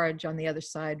charge on the other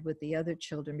side with the other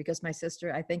children, because my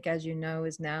sister, I think, as you know,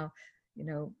 is now,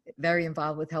 very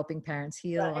involved with Helping Parents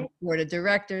Heal, Right. on board of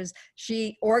directors.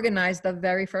 She organized the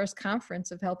very first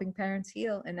conference of Helping Parents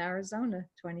Heal in Arizona,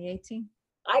 2018.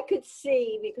 I could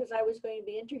see, because I was going to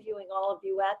be interviewing all of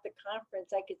you at the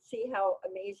conference, I could see how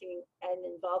amazing and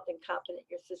involved and competent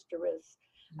your sister is.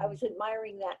 I was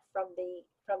admiring that from the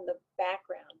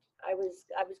background. I was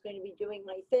going to be doing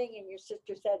my thing, and your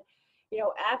sister said,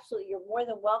 absolutely, you're more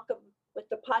than welcome with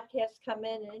the podcast, come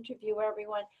in and interview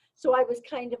everyone. So I was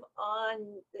kind of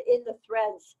in the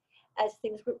threads as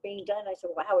things were being done. I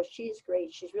said, wow, she's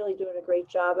great. She's really doing a great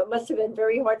job. It must have been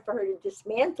very hard for her to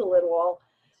dismantle it all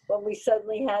when we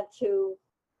suddenly had to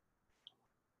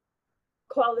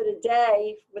call it a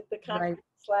day with the conference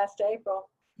last April.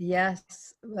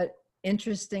 Yes, but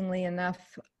interestingly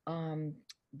enough,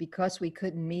 because we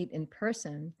couldn't meet in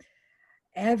person,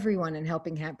 everyone in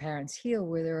Helping Parents Heal,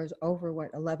 where there was over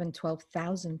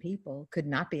 12,000 people, could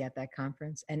not be at that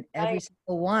conference, and every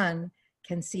single one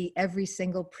can see every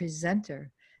single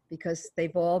presenter because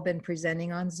they've all been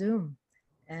presenting on Zoom,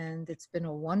 and it's been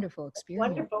a wonderful experience.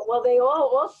 Wonderful. Well, they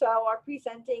all also are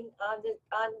presenting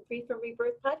on Grief and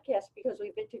Rebirth podcast because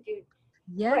we've interviewed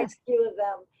quite a few of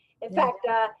them. In fact,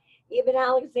 even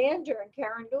Alexander and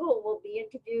Karen Newell will be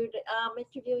interviewing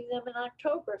them in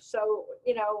October. So,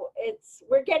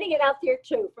 we're getting it out there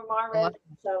too from our end.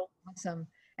 So awesome.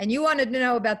 And you wanted to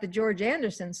know about the George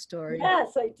Anderson story.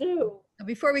 Yes, I do.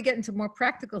 Before we get into more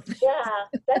practical things.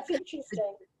 Yeah, that's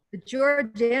interesting. The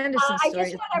George Anderson story. I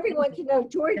just want everyone to know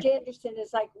George Anderson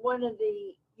is like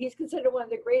he's considered one of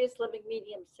the greatest living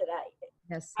mediums today.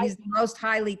 Yes, he's the most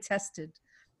highly tested.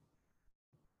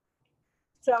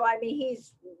 So,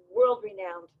 he's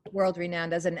world-renowned.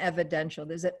 World-renowned as an evidential.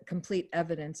 There's a complete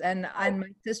evidence. And my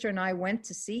sister and I went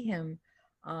to see him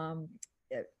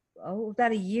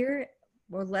about a year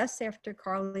or less after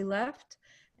Carly left.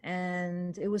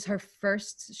 And it was her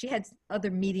first, she had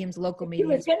other mediums, local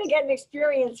mediums. She was going to get an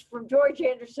experience from George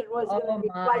Anderson, was going to be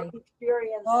quite the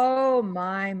experience. Oh,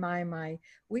 my.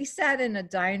 We sat in a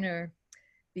diner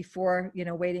before,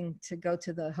 waiting to go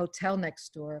to the hotel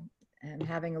next door and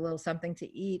having a little something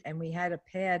to eat. And we had a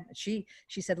pad. She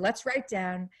said, let's write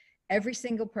down every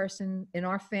single person in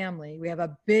our family. We have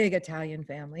a big Italian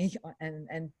family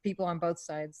and people on both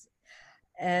sides.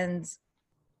 And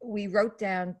we wrote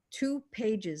down 2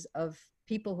 pages of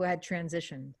people who had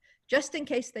transitioned, just in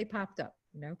case they popped up,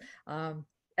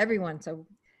 everyone. So,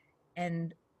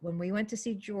 and when we went to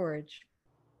see George,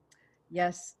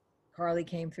 yes, Carly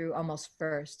came through almost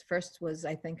first. First was,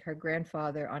 I think, her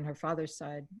grandfather on her father's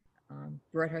side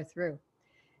brought her through.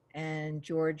 And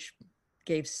George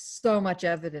gave so much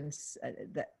evidence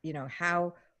that,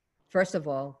 how, first of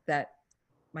all, that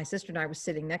my sister and I were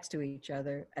sitting next to each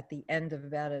other at the end of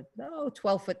about a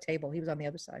 12-foot table. He was on the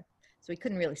other side. So he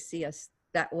couldn't really see us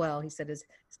that well. He said his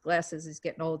glasses, he's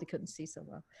getting old, he couldn't see so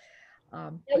well.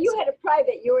 Now you had a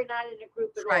private, you were not in a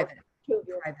group at all.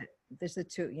 Private. There's the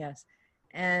 2, yes.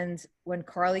 And when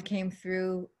Carly came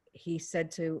through, he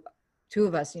said to 2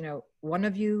 of us, one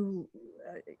of you,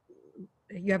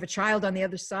 you have a child on the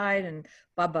other side, and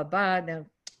blah, blah, blah. Now,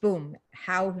 boom,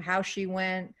 how she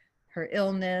went, her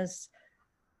illness,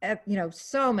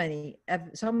 so many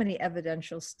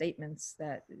evidential statements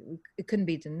that it couldn't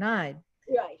be denied.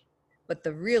 Right. But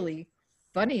the really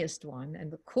funniest one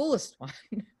and the coolest one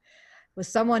was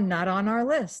someone not on our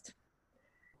list.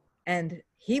 And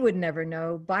he would never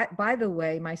know. By the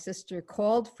way, my sister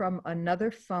called from another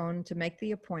phone to make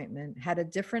the appointment, had a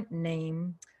different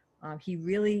name.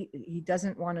 He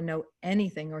doesn't want to know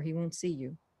anything or he won't see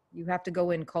you. You have to go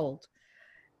in cold,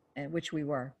 which we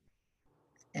were.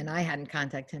 And I hadn't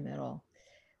contacted him at all.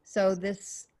 So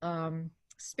this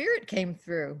spirit came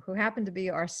through, who happened to be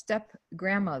our step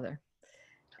grandmother.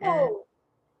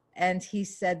 And he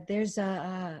said, there's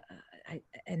an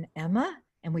Emma.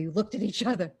 And we looked at each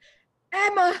other,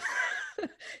 Emma,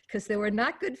 because there were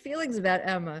not good feelings about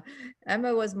Emma.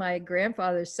 Emma was my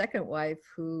grandfather's second wife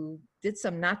who did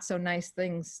some not so nice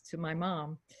things to my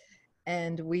mom.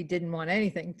 And we didn't want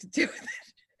anything to do with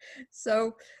it.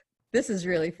 So this is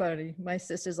really funny. My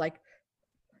sister's like,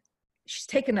 she's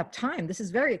taking up time. This is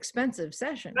a very expensive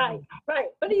session. Right.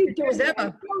 What are you doing?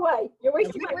 Emma. No way. You're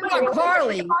wasting my money. We want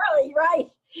Carly. Carly,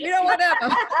 right. We don't want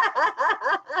Emma.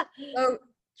 So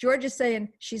George is saying,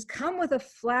 she's come with a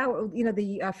flower,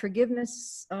 the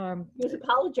forgiveness. He was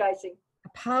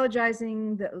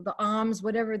apologizing, the alms,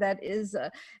 whatever that is.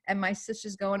 And my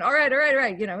sister's going, all right.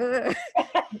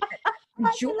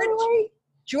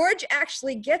 George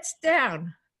actually gets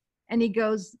down and he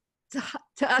goes to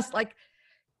us like,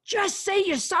 just say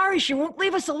you're sorry. She won't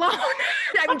leave us alone.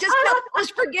 I mean,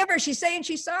 just forgive her. She's saying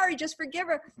she's sorry. Just forgive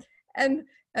her.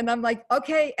 And I'm like,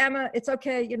 okay, Emma, it's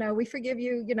okay. We forgive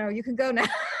you. You can go now.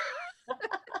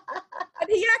 And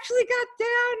he actually got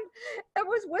down and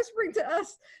was whispering to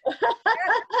us, "You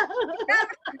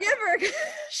gotta forgive her.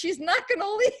 She's not going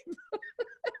to leave."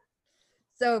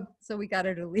 So we got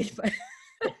her to leave.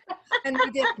 And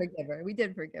we did forgive her. We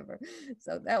did forgive her.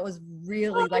 So that was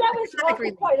really That was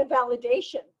also quite a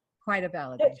validation. Quite a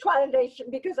validation. It's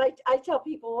validation, because I tell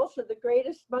people also the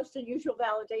greatest, most unusual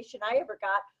validation I ever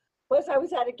got was I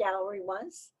was at a gallery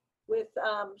once with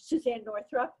Suzanne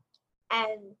Northrup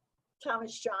and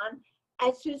Thomas John.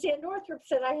 And Suzanne Northrup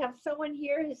said, "I have someone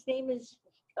here. His name is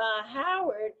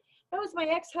Howard." That was my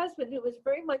ex-husband, who was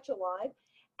very much alive.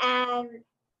 And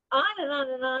on and on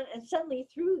and on. And suddenly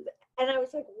and I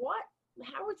was like, "What?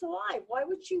 Howard's alive. Why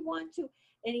would she want to?"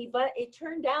 But it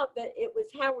turned out that it was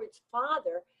Howard's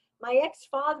father, my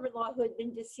ex-father-in-law, who had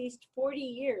been deceased 40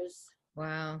 years.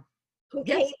 Wow. Who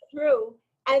came through.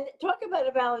 And talk about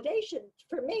a validation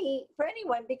for me, for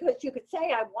anyone, because you could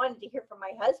say I wanted to hear from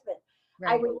my husband.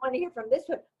 Right. I would want to hear from this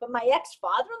one, but my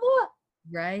ex-father-in-law.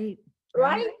 Right.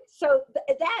 Right. So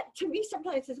that to me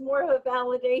sometimes is more of a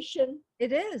validation.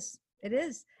 It is. It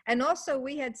is. And also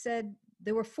we had said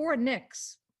there were 4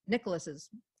 Nicholases.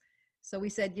 So we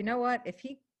said, you know what, if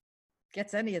he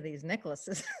gets any of these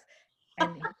Nicholases,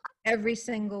 and every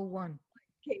single one,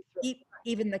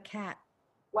 even the cat.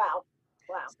 Wow.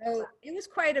 So it was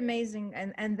quite amazing.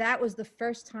 And that was the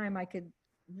first time I could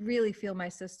really feel my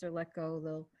sister let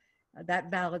go, that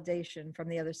validation from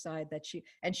the other side, that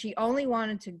she only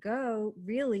wanted to go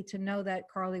really to know that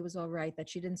Carly was all right, that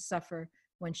she didn't suffer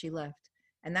when she left.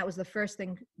 And that was the first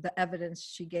thing, the evidence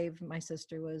she gave my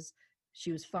sister was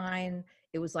she was fine.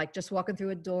 It was like just walking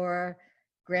through a door,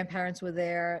 grandparents were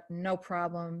there, no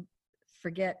problem.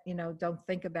 Forget, don't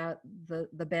think about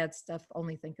the bad stuff,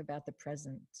 only think about the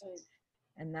present. Right.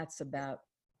 And that's about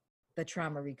the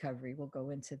trauma recovery. We'll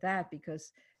go into that,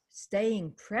 because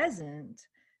staying present,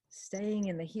 staying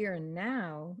in the here and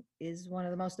now is one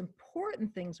of the most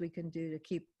important things we can do to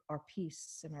keep our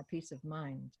peace and our peace of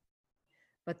mind.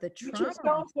 But the trauma, which is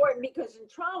so important, because in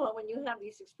trauma, when you have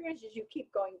these experiences, you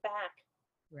keep going back,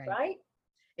 right?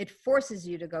 It forces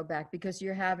you to go back, because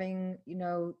you're having,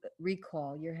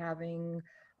 recall, you're having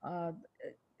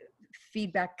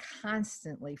feedback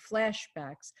constantly,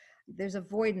 flashbacks. There's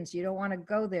avoidance. You don't want to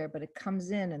go there, but it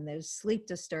comes in, and there's sleep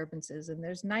disturbances, and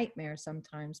there's nightmares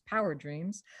sometimes, power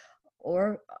dreams,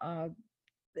 or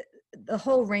the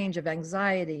whole range of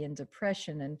anxiety and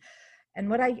depression. And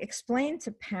what I explain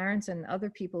to parents and other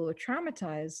people who are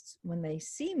traumatized when they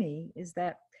see me is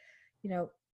that,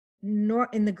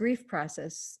 in the grief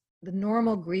process, the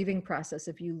normal grieving process,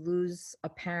 if you lose a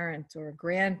parent or a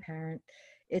grandparent,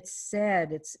 it's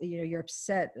sad, you're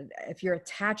upset. If you're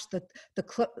attached,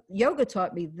 yoga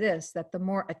taught me this, that the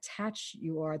more attached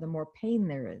you are, the more pain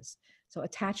there is. So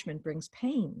attachment brings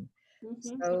pain.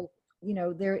 Mm-hmm. So,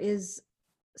 there is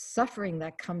suffering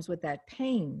that comes with that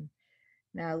pain.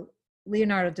 Now,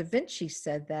 Leonardo da Vinci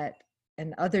said that,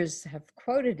 and others have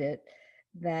quoted it,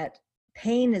 that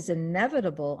pain is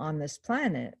inevitable on this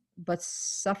planet, but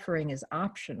suffering is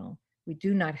optional. We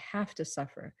do not have to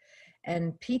suffer.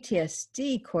 And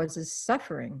PTSD causes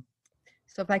suffering.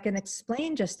 So if I can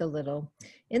explain just a little,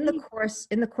 in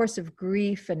the course of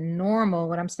grief and normal,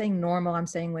 when I'm saying normal, I'm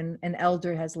saying when an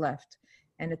elder has left,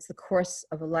 and it's the course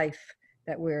of a life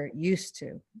that we're used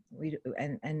to,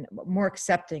 and more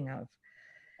accepting of.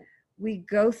 We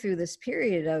go through this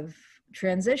period of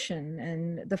transition,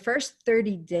 and the first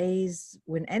 30 days,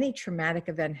 when any traumatic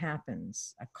event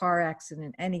happens, a car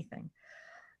accident, anything,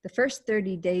 the first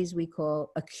 30 days we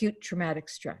call acute traumatic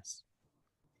stress.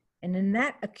 And in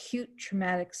that acute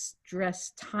traumatic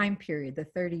stress time period, the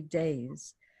 30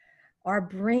 days, our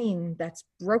brain that's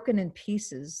broken in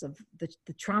pieces, of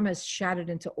the trauma is shattered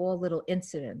into all little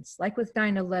incidents, like with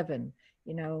 9/11,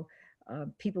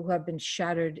 people who have been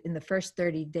shattered in the first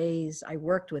 30 days, I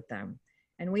worked with them.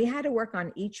 And we had to work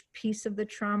on each piece of the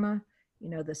trauma,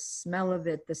 the smell of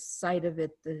it, the sight of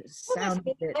it, the sound of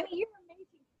it. I mean, you're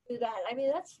amazing to do that. I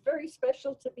mean, that's very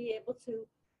special to be able to,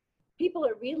 people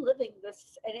are reliving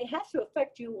this, and it has to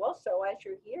affect you also as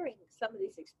you're hearing some of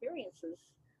these experiences.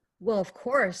 Well, of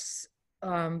course,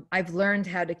 I've learned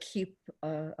how to keep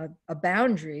a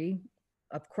boundary.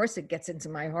 Of course, it gets into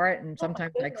my heart, and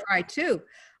sometimes I cry too.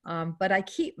 But I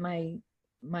keep my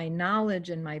knowledge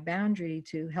and my boundary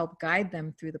to help guide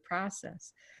them through the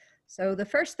process. So the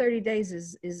first 30 days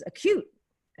is acute,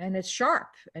 and it's sharp,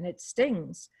 and it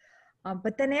stings.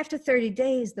 But then after 30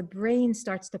 days, the brain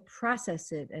starts to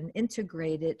process it and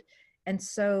integrate it. And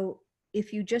so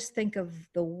if you just think of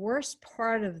the worst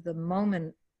part of the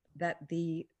moment that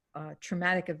the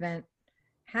traumatic event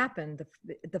happened,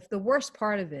 the worst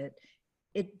part of it,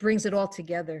 it brings it all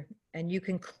together, and you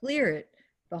can clear it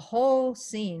the whole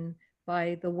scene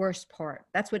by the worst part.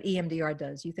 That's what EMDR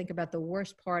does. You think about the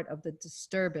worst part of the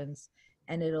disturbance,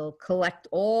 and it'll collect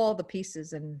all the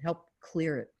pieces and help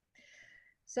clear it.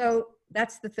 So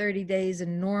that's the 30 days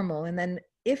in normal. And then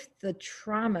if the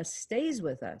trauma stays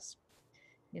with us,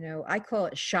 I call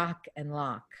it shock and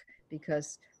lock,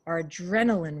 because our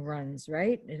adrenaline runs,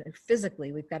 right?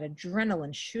 Physically, we've got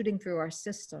adrenaline shooting through our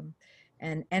system.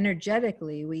 And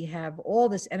energetically, we have all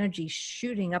this energy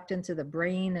shooting up into the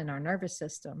brain and our nervous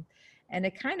system. And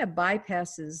it kind of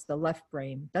bypasses the left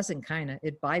brain.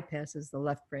 It bypasses the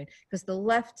left brain, because the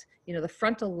left, the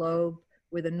frontal lobe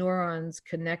where the neurons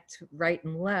connect right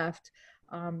and left,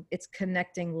 it's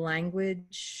connecting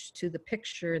language to the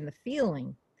picture and the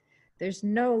feeling. There's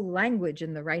no language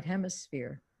in the right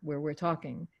hemisphere where we're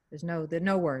talking. There are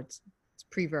no words. It's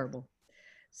pre-verbal.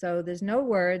 So there's no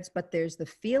words, but there's the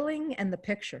feeling, and the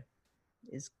picture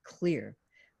is clear.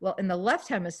 Well, in the left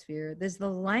hemisphere, there's the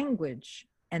language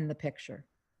and the picture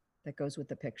that goes with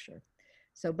the picture.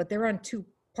 So, but they're on two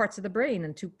parts of the brain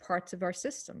and two parts of our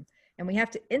system, and we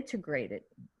have to integrate it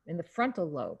in the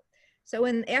frontal lobe. So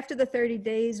after the 30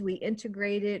 days, we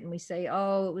integrate it and we say,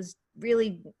 oh, it was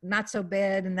really not so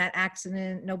bad in that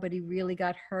accident. Nobody really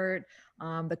got hurt.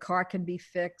 The car can be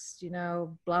fixed,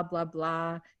 blah, blah,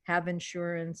 blah, have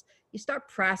insurance. You start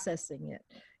processing it.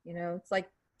 It's like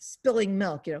spilling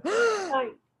milk,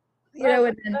 Right.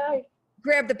 and then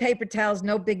grab the paper towels,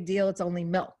 no big deal. It's only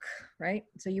milk, right?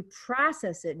 So you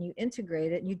process it and you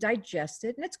integrate it and you digest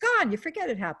it, and it's gone. You forget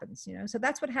it happens, So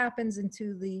that's what happens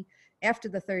after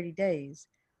the 30 days.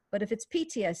 But if it's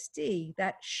PTSD,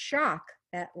 that shock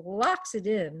that locks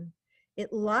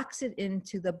it locks it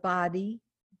into the body,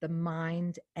 the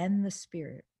mind, and the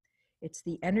spirit. It's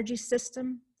the energy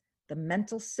system, the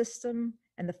mental system,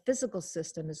 and the physical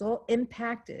system is all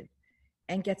impacted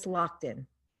and gets locked in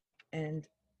and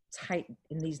tight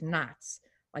in these knots.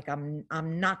 Like I'm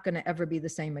not going to ever be the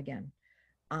same again.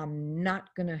 I'm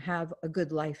not going to have a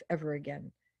good life ever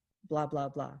again. Blah, blah,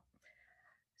 blah.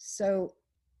 So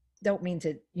don't mean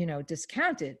to,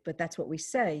 discount it, but that's what we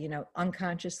say,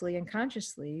 unconsciously and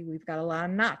consciously, we've got a lot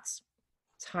of knots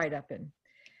tied up in.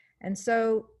 And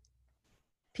so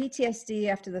PTSD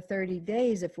after the 30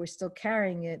 days, if we're still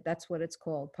carrying it, that's what it's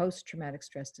called, post-traumatic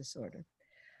stress disorder.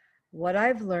 What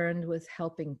I've learned with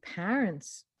helping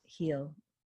parents heal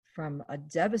from a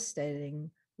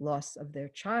devastating loss of their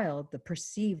child, the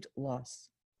perceived loss,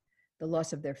 the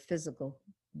loss of their physical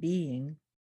being,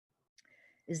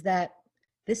 is that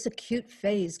this acute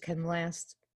phase can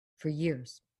last for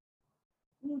years,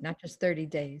 not just 30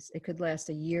 days. It could last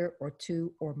a year or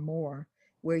two or more,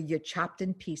 where you're chopped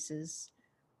in pieces,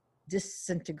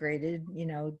 disintegrated,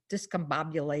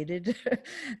 discombobulated,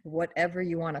 whatever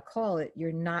you want to call it.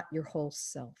 You're not your whole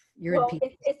self.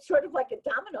 It's sort of like a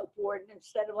domino board, and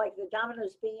instead of like the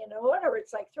dominoes being in order,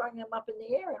 it's like throwing them up in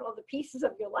the air, and all the pieces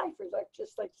of your life are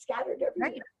just scattered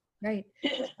everywhere. Right.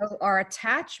 So our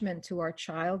attachment to our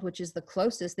child, which is the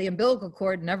closest, the umbilical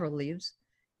cord never leaves.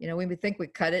 We think we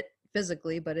cut it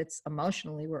physically, but it's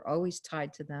emotionally, we're always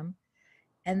tied to them.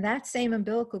 And that same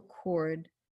umbilical cord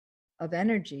of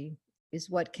energy is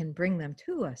what can bring them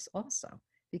to us also,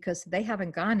 because they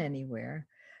haven't gone anywhere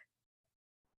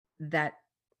that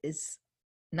is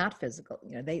not physical.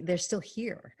 They're still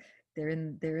here. They're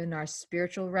in our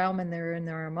spiritual realm, and they're in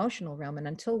our emotional realm. And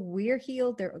until we're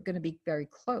healed, they're going to be very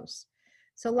close.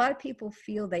 So a lot of people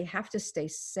feel they have to stay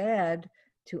sad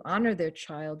to honor their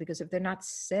child, because if they're not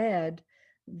sad,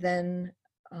 then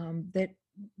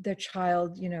their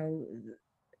child,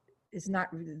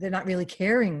 they're not really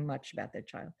caring much about their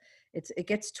child. It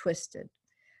gets twisted.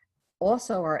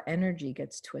 Also, our energy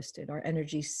gets twisted. Our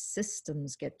energy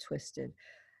systems get twisted.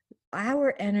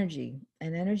 Our energy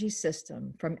and energy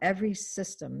system, from every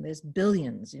system, there's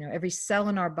billions, every cell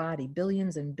in our body,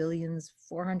 billions and billions,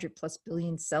 400 plus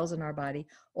billion cells in our body,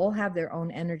 all have their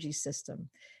own energy system.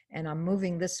 And I'm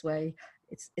moving this way.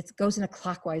 It goes in a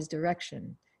clockwise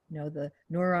direction. The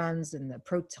neurons and the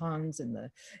protons and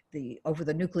the over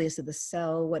the nucleus of the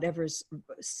cell, whatever's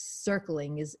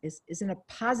circling is in a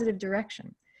positive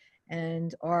direction.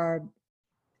 And our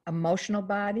emotional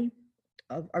body,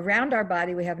 around our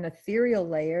body, we have an ethereal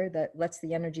layer that lets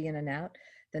the energy in and out.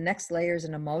 The next layer is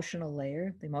an emotional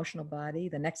layer, the emotional body.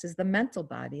 The next is the mental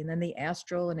body, and then the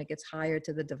astral, and it gets higher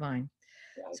to the divine.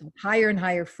 Right. So higher and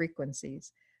higher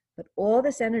frequencies. But all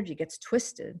this energy gets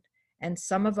twisted, and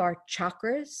some of our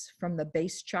chakras, from the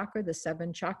base chakra, the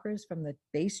 7 chakras, from the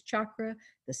base chakra,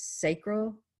 the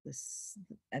sacral,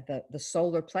 the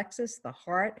solar plexus, the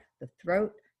heart, the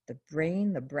throat, the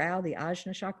brain, the brow, the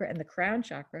ajna chakra, and the crown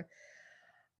chakra,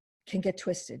 can get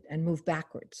twisted and move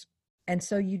backwards. And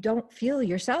so you don't feel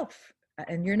yourself,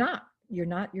 and you're not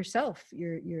yourself.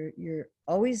 You're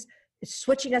always, it's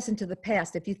switching us into the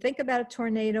past. If you think about a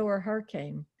tornado or a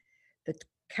hurricane, the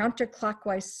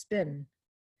counterclockwise spin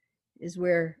is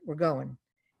where we're going.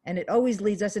 And it always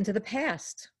leads us into the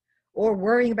past or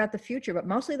worrying about the future, but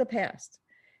mostly the past.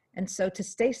 And so to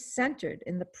stay centered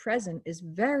in the present is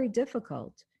very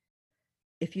difficult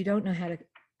if you don't know how to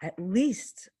at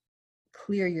least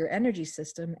clear your energy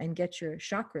system and get your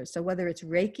chakras. So whether it's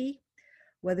Reiki,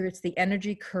 whether it's the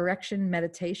energy correction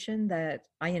meditation that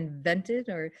I invented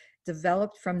or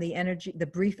developed from the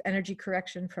brief energy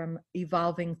correction from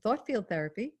evolving thought field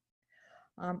therapy,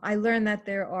 I learned that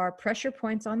there are pressure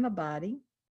points on the body.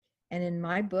 And in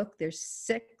my book, there's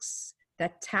 6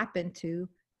 that tap into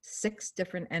 6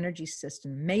 different energy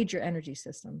systems, major energy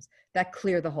systems that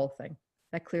clear the whole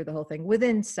thing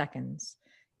within seconds.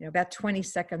 About 20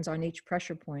 seconds on each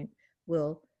pressure point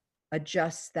will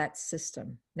adjust that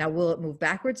system. Now, will it move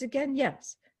backwards again?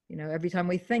 Yes. Every time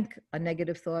we think a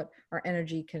negative thought, our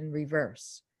energy can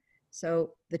reverse.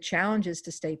 So the challenge is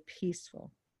to stay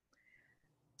peaceful.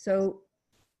 So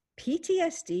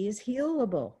PTSD is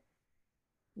healable.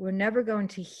 We're never going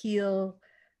to heal,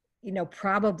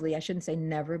 probably, I shouldn't say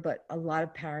never, but a lot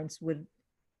of parents would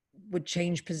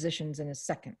change positions in a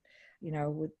second,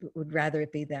 would rather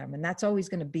it be them. And that's always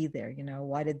going to be there.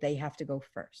 Why did they have to go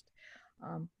first?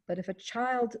 But if a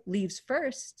child leaves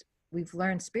first, we've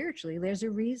learned spiritually, there's a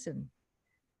reason.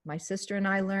 My sister and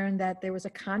I learned that there was a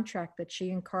contract that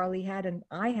she and Carly had and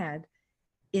I had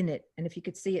in it. And if you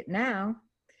could see it now.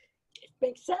 It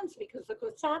makes sense because look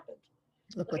what's happened.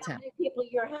 Look what's happened. People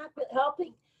you're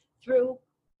helping through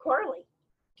Carly.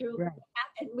 Right.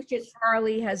 And which is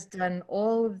Carly has done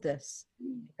all of this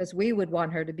because we would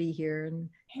want her to be here and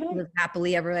live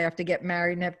happily ever after, get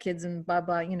married and have kids and blah,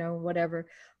 blah, whatever.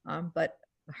 But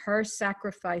her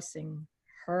sacrificing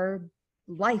her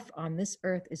life on this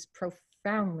earth is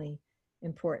profoundly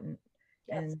important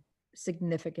and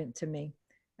significant to me.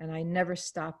 And I never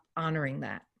stop honoring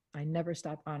that.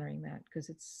 Because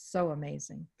it's so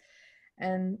amazing.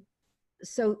 And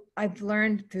so I've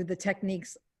learned through the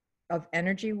techniques of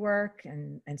energy work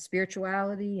and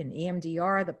spirituality and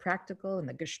EMDR, the practical and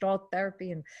the Gestalt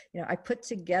therapy. And, I put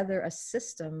together a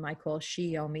system I call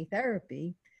Shiomi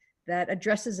therapy that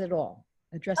addresses it all.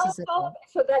 So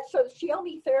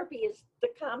Shiomi therapy is the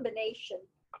combination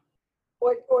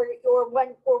or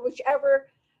whichever,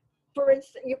 for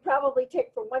instance, you probably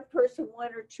take for one person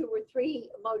 1 or 2 or 3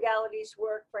 modalities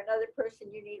work. For another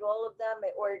person, you need all of them,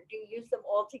 or do you use them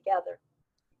all together?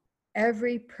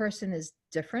 Every person is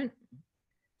different.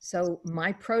 So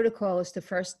my protocol is to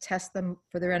first test them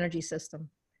for their energy system.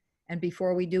 And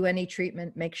before we do any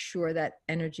treatment, make sure that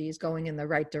energy is going in the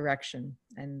right direction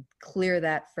and clear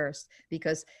that first.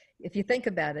 Because if you think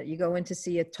about it, you go in to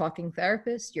see a talking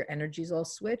therapist, your energy's all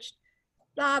switched,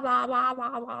 blah, blah, blah,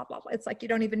 blah, blah, blah. It's like you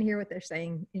don't even hear what they're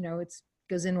saying. It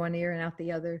goes in one ear and out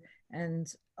the other.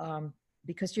 And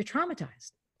because you're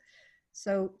traumatized.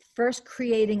 So first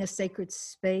creating a sacred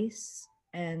space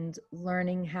and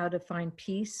learning how to find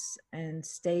peace and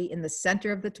stay in the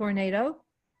center of the tornado,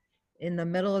 in the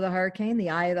middle of the hurricane, the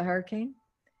eye of the hurricane.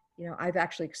 I've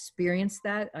actually experienced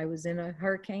that. I was in a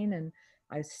hurricane and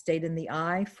I stayed in the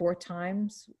eye 4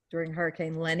 times during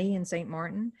Hurricane Lenny in St.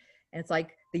 Martin. And it's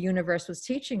like the universe was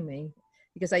teaching me,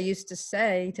 because I used to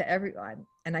say to everyone,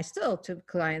 and I still to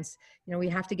clients, we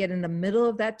have to get in the middle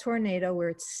of that tornado where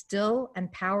it's still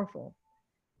and powerful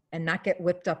and not get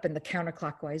whipped up in the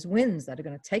counterclockwise winds that are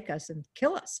going to take us and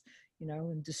kill us,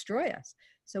 and destroy us.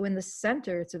 So in the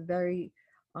center, it's a very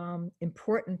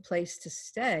important place to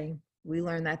stay. We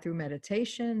learn that through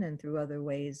meditation and through other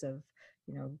ways of,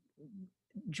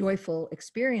 joyful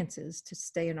experiences to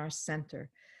stay in our center.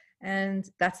 And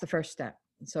that's the first step.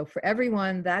 So for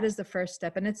everyone, that is the first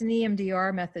step. And it's an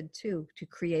EMDR method too, to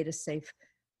create a safe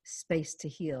space to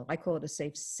heal. I call it a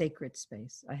safe, sacred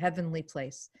space, a heavenly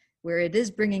place where it is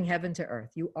bringing heaven to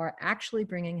earth. You are actually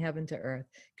bringing heaven to earth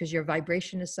because your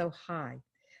vibration is so high.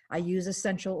 I use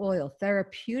essential oil,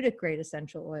 therapeutic grade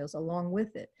essential oils along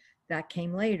with it. That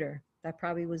came later. That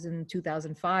probably was in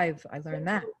 2005. I learned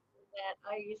that.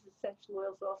 I use essential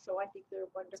oils also. I think they're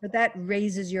wonderful. So that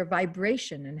raises your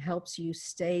vibration and helps you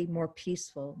stay more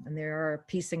peaceful. And there are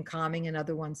peace and calming and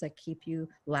other ones that keep you,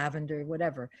 lavender,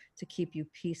 whatever, to keep you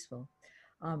peaceful.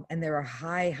 And there are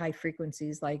high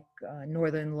frequencies like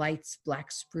Northern Lights,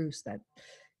 black spruce that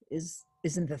is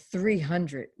in the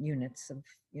 300 units of,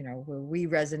 where we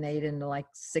resonate in like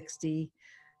 60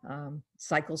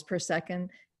 cycles per second.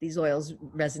 these oils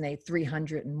resonate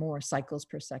 300 and more cycles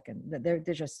per second. They're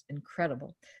just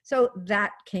incredible. So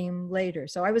that came later.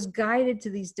 So I was guided to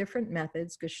these different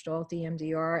methods: Gestalt,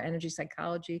 EMDR, energy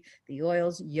psychology, the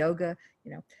oils, yoga,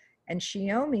 you know. And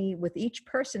Shiomi with each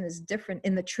person is different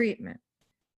in the treatment,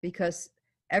 because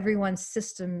everyone's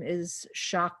system is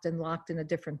shocked and locked in a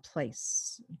different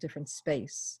place, different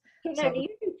space. So So now, do you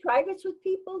do privates with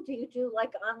people? Do you do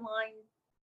like online?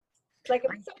 Like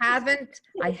if I haven't,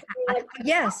 yes, my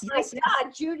yes, yes.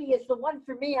 God, Judy is the one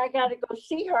for me. I got to go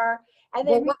see her. And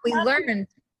Well, then what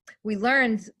we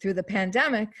learned through the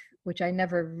pandemic, which I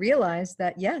never realized,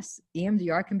 that yes,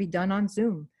 EMDR can be done on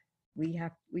Zoom. We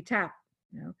tap,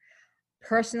 you know.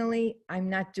 Personally, I'm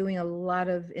not doing a lot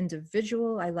of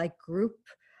individual. I like group.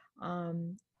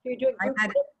 you're doing I group,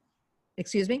 had,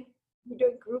 excuse me? you're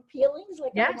doing group healings,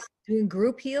 like Yes, doing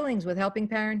group healings with Helping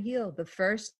Parent Heal. The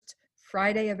first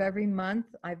Friday of every month,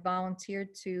 I volunteered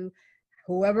to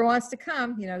whoever wants to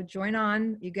come, you know, join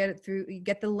on. You get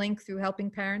the link through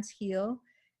Helping Parents Heal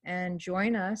and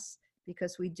join us,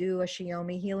 because we do a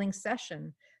Shiomi healing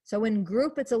session. So in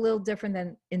group, it's a little different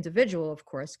than individual, of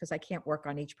course, because I can't work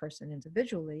on each person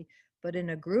individually. But in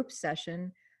a group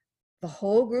session, the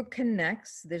whole group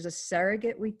connects. There's a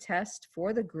surrogate we test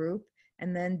for the group,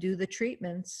 and then do the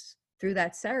treatments through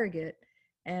that surrogate.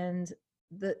 And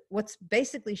what's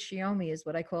basically Shiomi is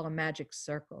what I call a magic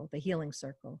circle, the healing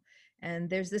circle. And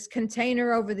there's this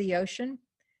container over the ocean,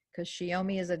 because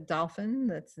Shiomi is a dolphin.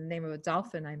 That's the name of a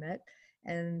dolphin I met.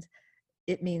 And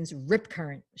it means rip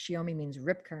current. Shiomi means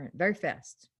rip current, very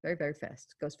fast, very, very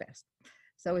fast, goes fast.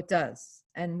 So it does.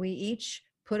 And we each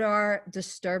put our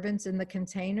disturbance in the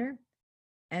container,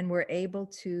 and we're able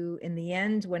to, in the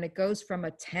end, when it goes from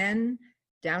a 10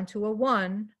 down to a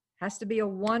 1, has to be a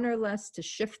 1 or less to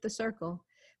shift the circle,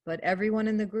 but everyone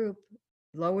in the group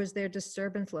lowers their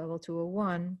disturbance level to a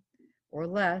 1 or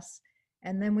less,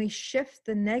 and then we shift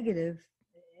the negative.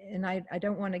 And I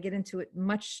don't want to get into it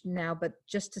much now, but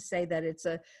just to say that it's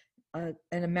an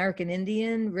American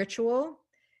Indian ritual.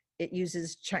 It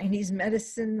uses Chinese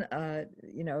medicine,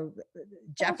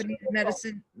 Japanese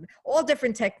medicine, all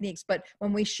different techniques. But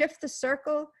when we shift the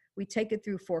circle, we take it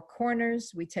through 4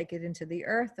 corners. We take it into the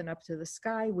earth and up to the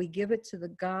sky. We give it to the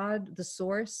God, the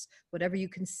source, whatever you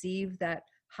conceive that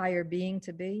higher being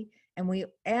to be. And we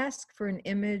ask for an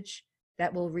image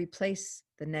that will replace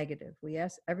the negative. We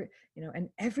ask and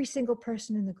every single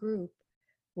person in the group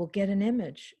will get an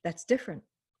image that's different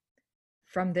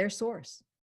from their source.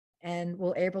 And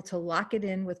we're able to lock it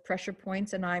in with pressure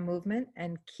points and eye movement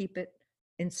and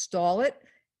install it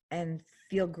and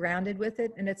feel grounded with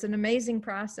it. And it's an amazing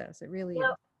process. It really is.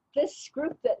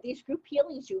 These group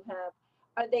healings you have,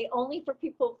 are they only for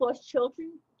people who've lost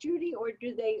children, Judy, or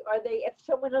are they, if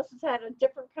someone else has had a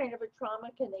different kind of a trauma,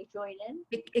 can they join in?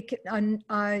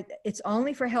 It's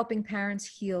only for Helping Parents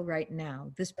Heal right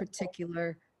now. This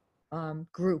particular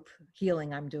group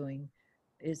healing I'm doing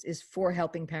is for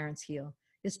Helping Parents Heal.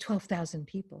 It's 12,000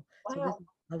 people. Wow. So this is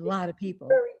a lot of people.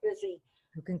 Very busy.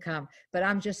 Who can come. But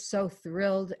I'm just so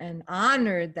thrilled and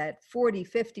honored that 40,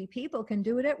 50 people can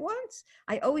do it at once.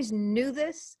 I always knew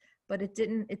this, but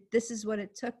this is what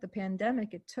it took, the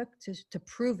pandemic, it took to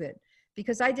prove it.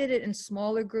 Because I did it in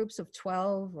smaller groups of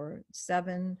 12 or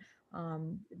 7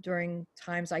 during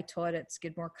times I taught at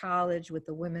Skidmore College with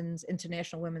the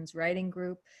International Women's Writing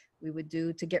Group. We would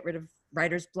do to get rid of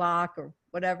writer's block or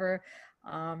whatever.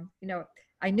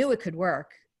 I knew it could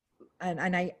work.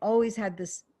 And I always had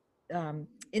this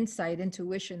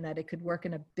intuition that it could work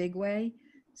in a big way.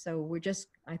 So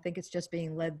I think it's just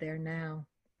being led there now,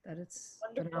 that it's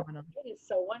wonderful. Phenomenal. It is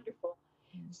so wonderful.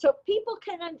 So people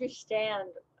can understand,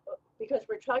 because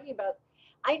we're talking about,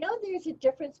 I know there's a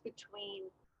difference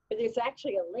there's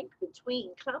actually a link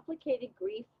between complicated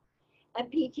grief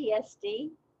and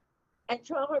PTSD and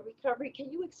trauma recovery.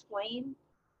 Can you explain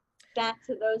that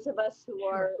to those of us who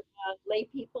are lay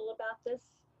people about this?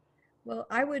 Well,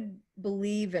 I would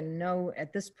believe and know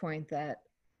at this point that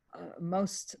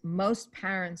most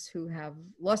parents who have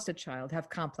lost a child have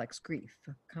complex grief.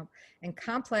 And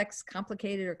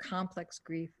complicated or complex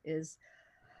grief is,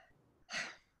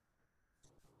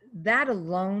 that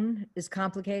alone is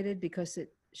complicated because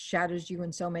it shatters you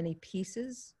in so many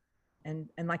pieces. And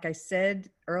like I said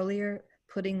earlier,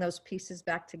 putting those pieces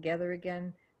back together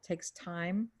again takes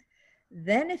time.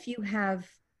 Then if you have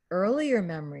earlier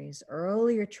memories,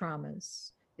 earlier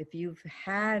traumas, if you've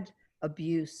had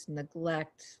abuse,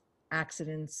 neglect,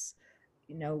 accidents,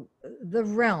 the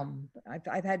realm.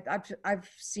 I've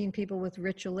seen people with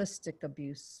ritualistic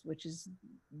abuse, which is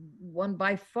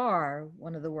by far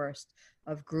one of the worst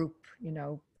of group,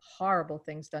 horrible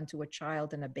things done to a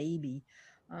child and a baby.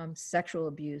 sexual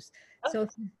abuse. Oh, So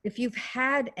if you've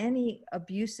had any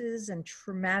abuses and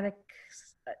traumatic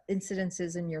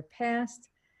incidences in your past,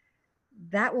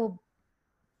 that will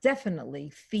definitely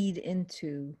feed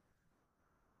into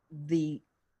the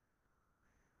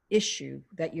issue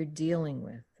that you're dealing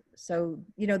with. So,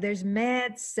 there's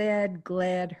mad, sad,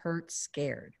 glad, hurt,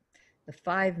 scared. The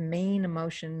 5 main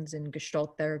emotions in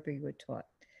Gestalt therapy we're taught.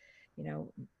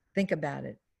 Think about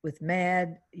it. With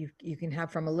mad, you can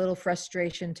have from a little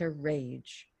frustration to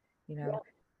rage. yeah.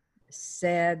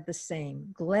 Sad, the same.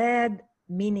 Glad,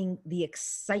 meaning the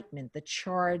excitement, the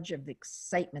charge of the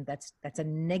excitement. That's a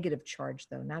negative charge,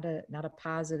 though, not a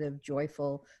positive,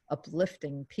 joyful,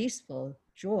 uplifting, peaceful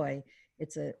joy.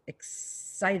 It's a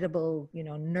excitable,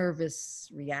 nervous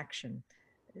reaction,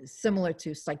 similar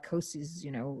to psychoses,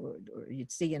 or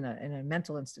you'd see in a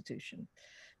mental institution.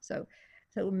 So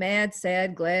mad,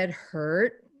 sad, glad,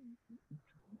 hurt,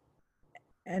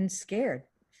 and scared,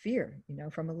 fear,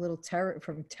 from a little terror,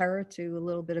 from terror to a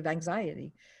little bit of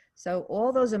anxiety. So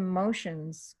all those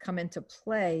emotions come into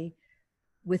play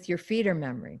with your feeder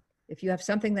memory. If you have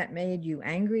something that made you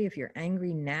angry, if you're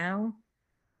angry now,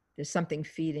 there's something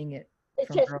feeding it It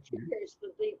from just earlier. triggers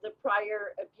the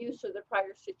prior abuse or the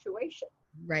prior situation.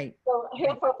 Right. So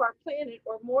half of our planet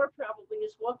or more probably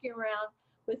is walking around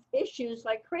with issues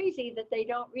like crazy that they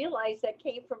don't realize that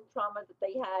came from trauma that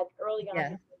they had early on.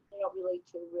 Yes. That they don't relate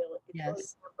to really.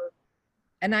 Yes.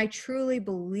 And I truly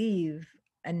believe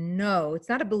and know, it's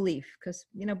not a belief, because,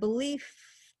 belief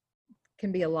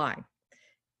can be a lie.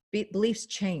 Beliefs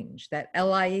change. That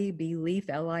LIE, belief,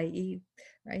 LIE,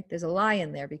 right? There's a lie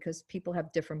in there because people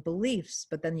have different beliefs,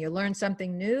 but then you learn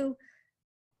something new,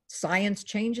 science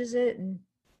changes it, and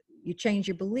you change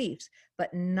your beliefs.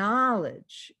 But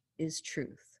knowledge is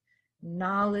truth.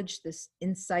 Knowledge, this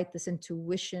insight, this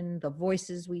intuition, the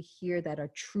voices we hear that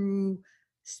are true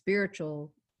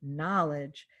spiritual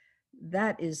knowledge,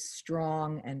 that is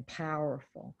strong and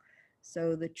powerful.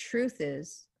 So the truth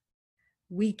is,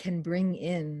 we can bring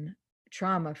in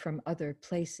trauma from other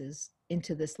places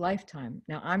into this lifetime.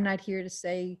 Now, I'm not here to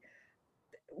say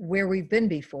where we've been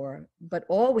before, but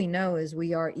all we know is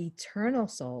we are eternal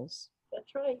souls.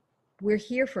 That's right. We're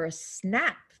here for a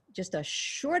snap, just a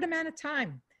short amount of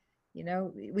time.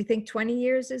 We think 20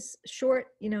 years is short,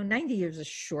 90 years is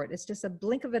short. It's just a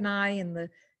blink of an eye in the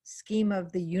scheme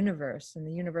of the universe and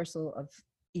the universal of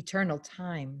eternal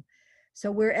time.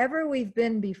 So wherever we've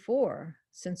been before,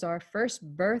 since our first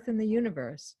birth in the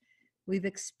universe, we've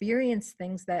experienced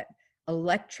things that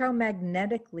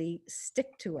electromagnetically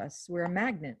stick to us. We're a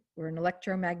magnet. We're an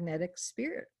electromagnetic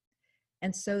spirit.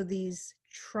 And so these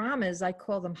traumas, I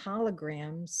call them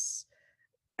holograms,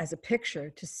 as a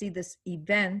picture, to see this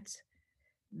event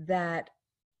that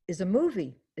is a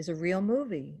movie, is a real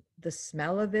movie. The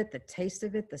smell of it, the taste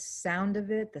of it, the sound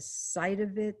of it, the sight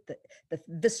of it, the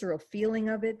visceral feeling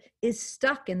of it is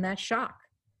stuck in that shock.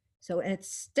 So, and it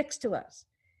sticks to us.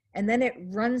 And then it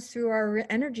runs through our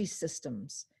energy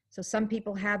systems. So some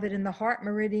people have it in the heart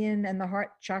meridian and the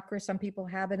heart chakra. Some people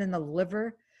have it in the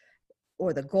liver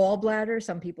or the gallbladder.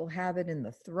 Some people have it in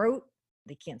the throat.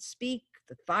 They can't speak,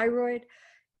 the thyroid.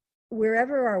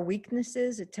 Wherever our weakness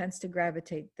is, it tends to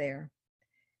gravitate there.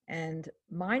 And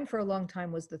mine for a long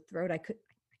time was the throat. I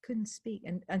couldn't speak.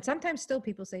 And sometimes still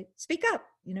people say, speak up,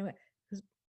 because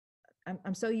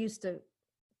I'm so used to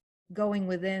going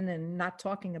within and not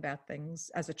talking about things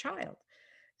as a child.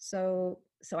 So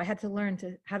I had to learn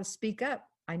how to speak up.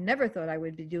 I never thought I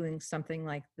would be doing something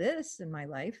like this in my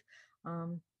life.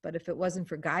 But if it wasn't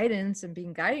for guidance and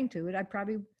being guiding to it, I'd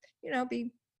probably,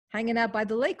 be hanging out by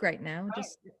the lake right now, right.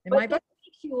 Just in my boat.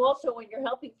 Makes you also, when you're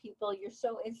helping people, you're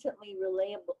so instantly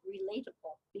relatable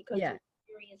because you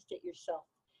experienced it yourself.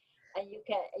 And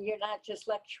you're not just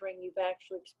lecturing, you've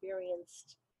actually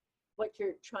experienced what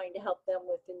you're trying to help them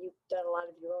with, and you've done a lot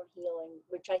of your own healing,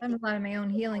 which I've done a lot of my own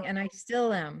healing, and I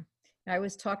still am. I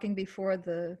was talking before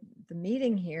the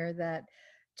meeting here that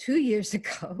 2 years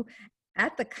ago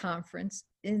at the conference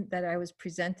that I was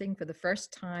presenting for the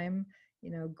first time,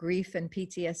 grief and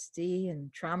PTSD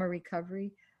and trauma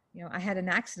recovery. I had an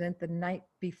accident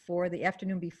the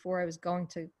afternoon before I was going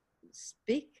to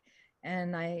speak,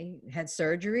 and I had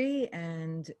surgery,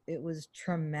 and it was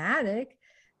traumatic.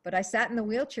 But I sat in the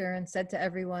wheelchair and said to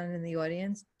everyone in the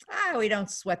audience, we don't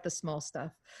sweat the small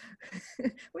stuff.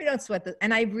 We don't sweat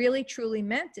and I really, truly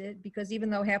meant it, because even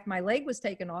though half my leg was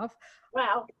taken off,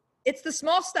 wow, it's the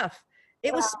small stuff.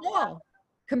 It was small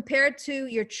compared to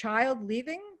your child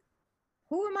leaving.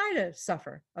 Who am I to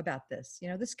suffer about this?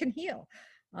 This can heal.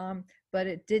 But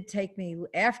it did take me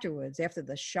afterwards, after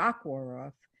the shock wore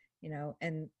off,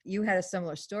 And you had a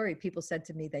similar story. People said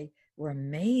to me they were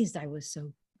amazed. I was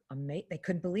so amazed. They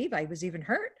couldn't believe I was even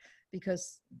hurt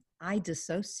because I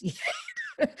dissociate.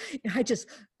 I just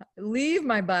leave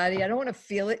my body. I don't want to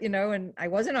feel it, and I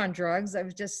wasn't on drugs. I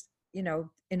was just,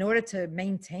 in order to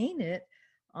maintain it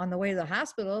on the way to the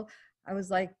hospital, I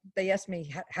was like, they asked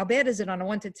me, how bad is it on a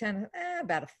 1 to 10?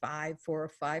 About a 5, 4 or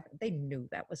 5. They knew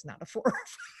that was not a 4 or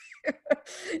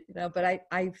 5, but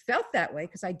I felt that way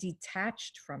because I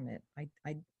detached from it.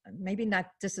 I maybe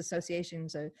not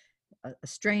disassociation's a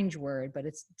strange word, but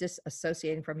it's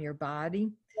disassociating from your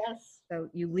body. Yes. So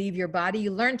you leave your body. You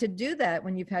learn to do that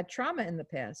when you've had trauma in the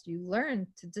past. You learn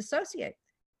to dissociate,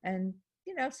 and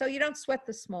so you don't sweat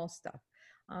the small stuff.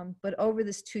 But over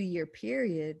this 2-year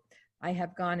period, I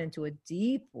have gone into a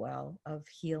deep well of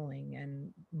healing,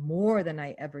 and more than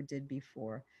I ever did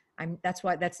before. That's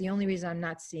the only reason I'm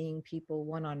not seeing people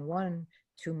one-on-one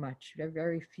too much.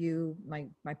 Very few.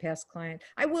 My past client.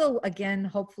 I will again,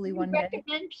 hopefully one day.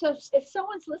 Recommend, so if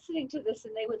someone's listening to this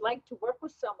and they would like to work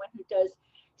with someone who does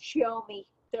Shiomi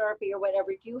therapy or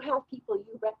whatever, do you have people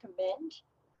you recommend?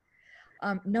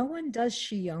 No one does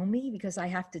Shiomi because I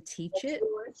have to teach it.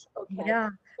 Yours? Okay. Yeah,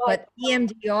 but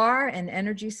EMDR and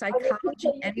energy psychology,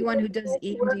 anyone who does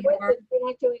EMDR. You're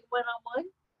not doing one-on-one?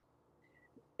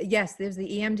 Yes, there's the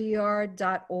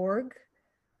EMDR.org,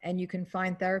 and you can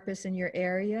find therapists in your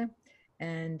area,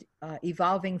 and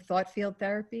evolving thought field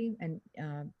therapy, and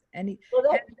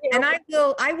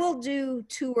I will do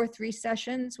 2 or 3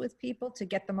 sessions with people to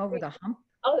get them over the hump.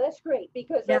 Oh, that's great,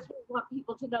 because that's what we want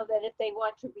people to know, that if they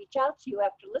want to reach out to you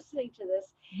after listening to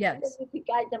this, yes, you could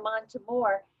guide them on to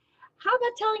more. How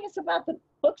about telling us about the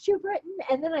books you've written?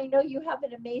 And then I know you have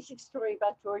an amazing story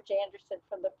about George Anderson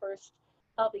from the first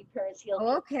Helping Parents Heal.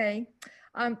 Oh, okay.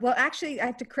 Well, actually, I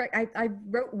have to correct. I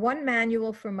wrote 1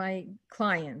 manual for my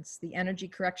clients, the Energy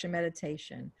Correction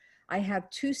Meditation. I have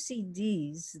 2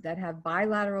 CDs that have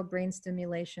bilateral brain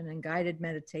stimulation and guided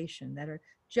meditation that are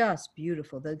just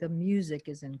beautiful. The music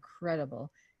is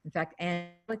incredible. In fact,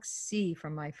 Alex C.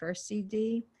 from my first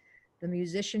CD, the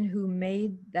musician who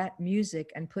made that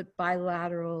music and put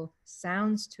bilateral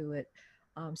sounds to it,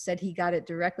 said he got it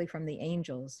directly from the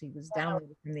angels. He was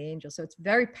downloaded from the angels. So it's a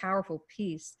very powerful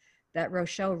piece that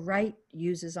Rochelle Wright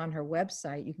uses on her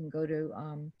website. You can go to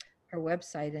her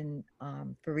website and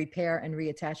for repair and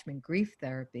reattachment grief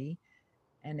therapy.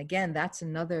 And again, that's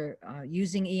another,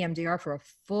 using EMDR for a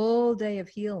full day of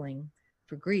healing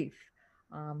for grief,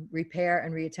 repair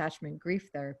and reattachment grief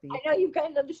therapy. I know you've got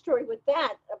another story with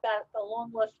that about the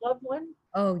long lost loved one.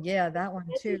 Oh yeah, that one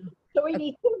too. So we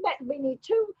need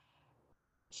 2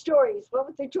 stories, one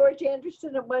with the George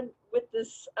Anderson and one with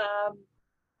this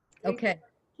okay,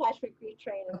 attachment grief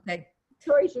training. Okay.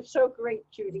 Stories are so great,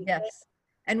 Judy. Yes.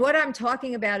 And what I'm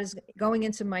talking about is going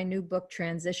into my new book,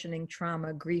 Transitioning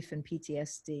Trauma, Grief, and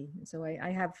PTSD. And so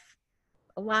I have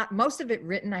a lot, most of it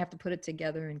written. I have to put it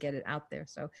together and get it out there.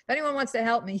 So if anyone wants to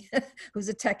help me, who's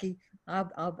a techie,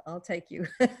 I'll take you.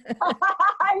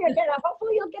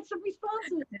 Hopefully you'll get some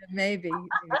responses. Maybe.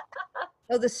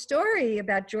 So the story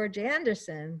about George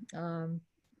Anderson,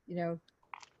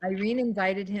 Irene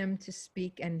invited him to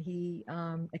speak, and he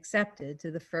accepted to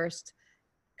the first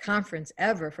conference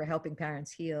ever for Helping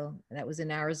Parents Heal. That was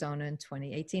in Arizona in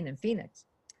 2018 in Phoenix.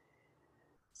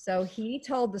 So he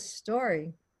told the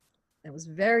story that was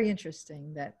very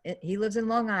interesting, that he lives in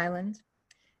Long Island,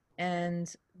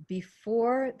 and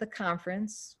before the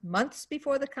conference, months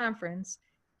before the conference,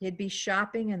 he'd be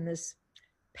shopping, and this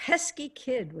pesky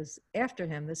kid was after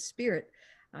him, the spirit,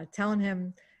 telling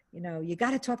him, you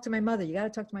got to talk to my mother. You got to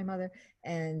talk to my mother.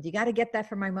 And you got to get that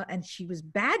for my mother. And she was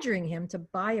badgering him to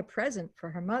buy a present for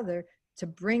her mother to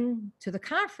bring to the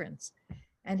conference.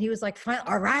 And he was like, fine,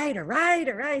 all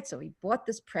right. So he bought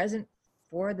this present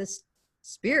for this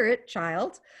spirit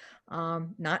child,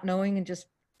 not knowing,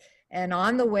 and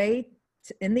on the way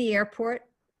in the airport,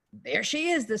 there she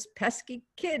is, this pesky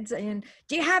kid saying,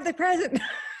 do you have the present?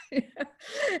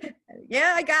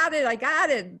 Yeah, I got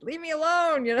it. Leave me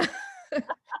alone,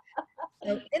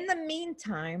 So in the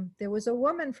meantime, there was a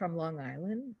woman from Long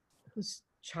Island whose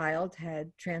child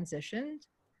had transitioned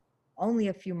only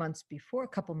a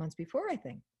couple months before, I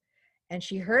think. And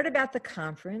she heard about the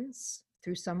conference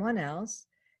through someone else,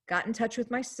 got in touch with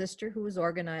my sister who was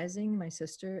organizing, my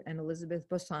sister and Elizabeth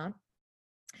Bossant,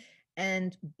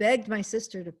 and begged my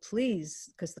sister to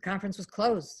please, because the conference was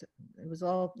closed. It was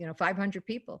all, 500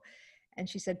 people. And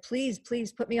she said, please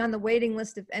put me on the waiting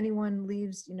list if anyone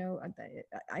leaves.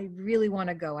 I really want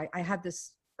to go. I have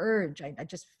this urge. I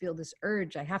just feel this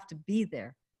urge. I have to be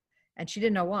there. And she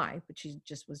didn't know why, but she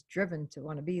just was driven to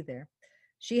want to be there.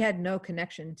 she had no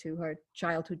connection to her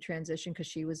childhood transition because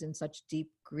she was in such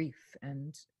deep grief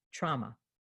and trauma.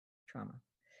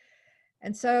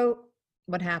 And so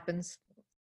what happens?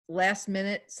 Last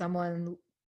minute, someone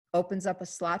opens up a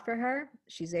slot for her.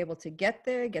 She's able to get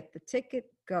there, get the ticket,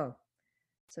 go.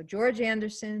 So George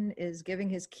Anderson is giving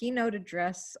his keynote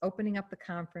address, opening up the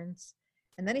conference.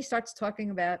 And then he starts talking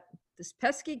about this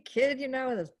pesky kid,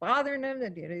 that's bothering him.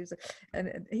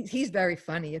 And he's very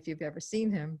funny if you've ever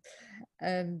seen him.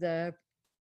 And then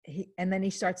he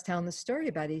starts telling the story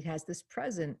about he has this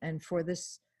present. And for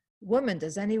this woman,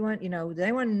 does anyone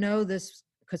know this?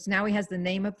 Because now he has the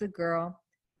name of the girl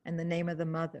and the name of the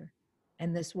mother.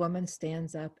 And this woman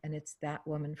stands up, and it's that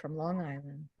woman from Long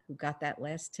Island who got that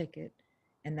last ticket.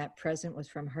 And that present was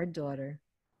from her daughter.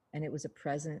 And it was a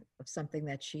present of something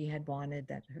that she had wanted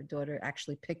that her daughter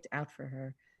actually picked out for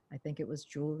her. I think it was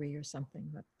jewelry or something.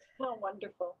 But oh,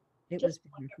 wonderful. It was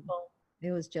beautiful. Wonderful.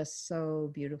 It was just so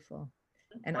beautiful.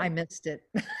 And I missed it.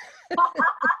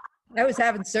 I was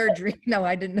having surgery. No,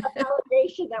 I didn't. The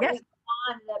validation that was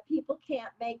on, that people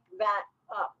can't make that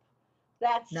up.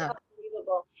 That's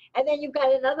unbelievable. And then you've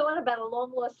got another one about a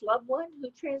long lost loved one who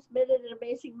transmitted an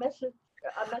amazing message.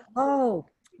 Oh,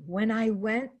 when I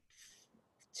went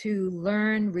to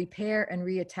learn repair and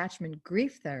reattachment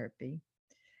grief therapy,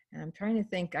 and I'm trying to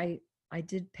think, I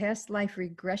did past life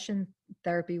regression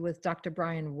therapy with Dr.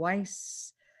 Brian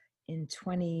Weiss in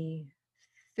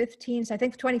 2015. So I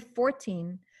think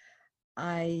 2014,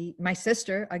 my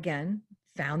sister, again,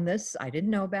 found this. I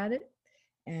didn't know about it,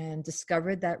 and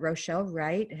discovered that Rochelle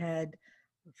Wright had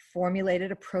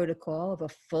formulated a protocol of a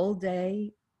full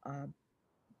day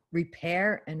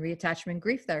repair and reattachment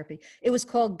grief therapy. It was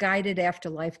called Guided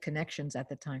Afterlife Connections at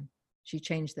the time. She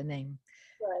changed the name.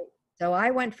 Right. So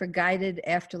I went for Guided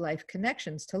Afterlife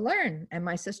Connections to learn, and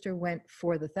my sister went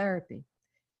for the therapy.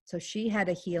 So she had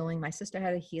a healing. My sister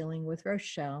had a healing with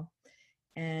Rochelle,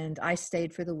 and I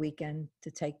stayed for the weekend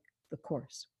to take the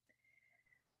course.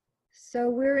 So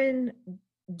we're in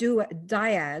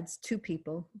dyads, two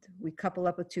people. We couple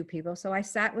up with two people. So I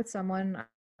sat with someone I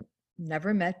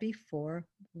never met before,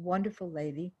 wonderful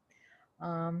lady.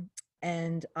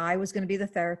 And I was going to be the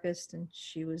therapist, and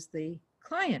she was the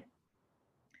client.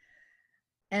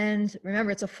 And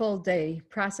remember, it's a full day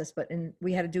process, but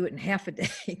we had to do it in half a day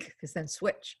because then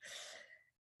switch.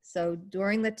 So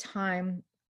during the time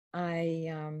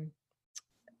I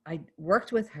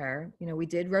worked with her, we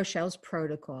did Rochelle's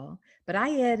protocol, but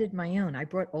I added my own. I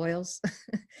brought oils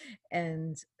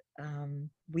and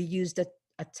we used a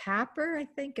tapper, I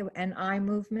think, an eye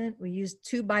movement. We used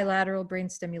 2 bilateral brain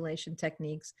stimulation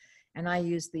techniques, and I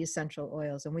used the essential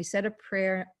oils. And we said a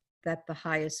prayer that the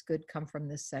highest good come from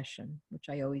this session, which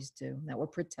I always do, that we're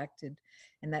protected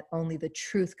and that only the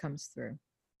truth comes through.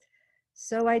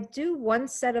 So I do one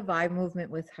set of eye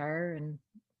movement with her, and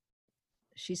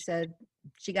she said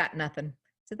she got nothing.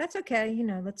 So that's okay,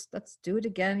 let's do it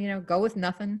again, go with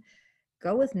nothing.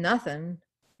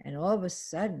 And all of a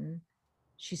sudden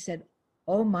she said,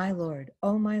 "Oh my Lord,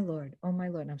 oh my Lord, oh my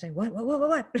Lord." And I'm saying,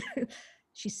 what?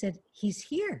 She said, "He's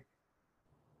here."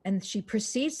 And she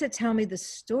proceeds to tell me the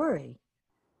story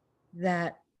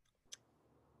that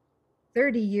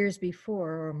 30 years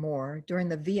before or more, during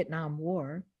the Vietnam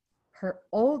War, her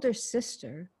older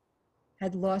sister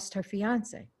had lost her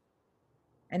fiance.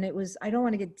 And it was, I don't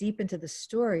want to get deep into the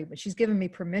story, but she's given me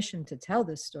permission to tell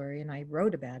this story, and I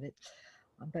wrote about it.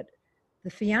 But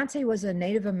the fiance was a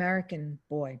Native American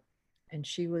boy, and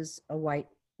she was a white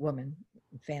woman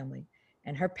family.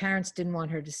 And her parents didn't want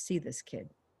her to see this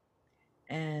kid.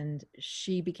 And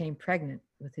she became pregnant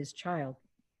with his child.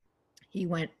 He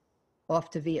went off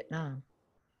to Vietnam,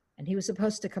 and he was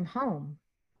supposed to come home.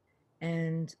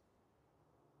 And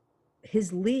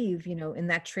his leave, in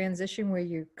that transition where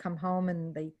you come home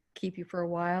and they keep you for a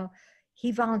while,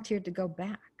 he volunteered to go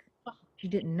back. She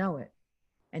didn't know it.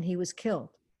 And he was killed.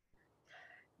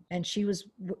 And she was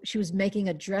making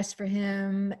a dress for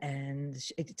him and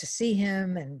to see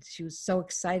him. And she was so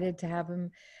excited to have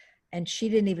him. And she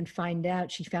didn't even find out.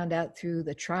 She found out through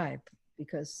the tribe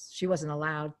because she wasn't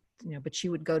allowed, but she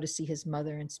would go to see his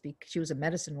mother and speak. She was a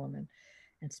medicine woman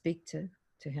and speak to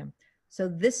him. So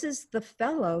this is the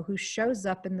fellow who shows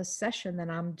up in the session that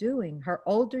I'm doing, her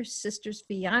older sister's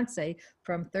fiance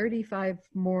from 35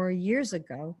 more years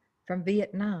ago from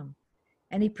Vietnam.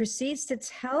 And he proceeds to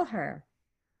tell her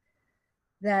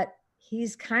that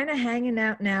he's kind of hanging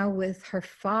out now with her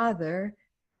father,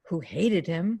 who hated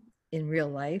him in real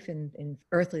life, in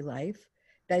earthly life,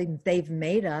 that they've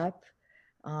made up.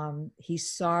 He's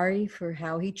sorry for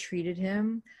how he treated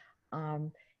him.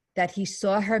 That he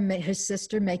saw his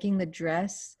sister making the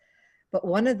dress But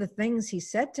one of the things he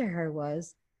said to her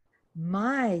was,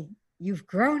 "My, you've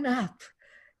grown up."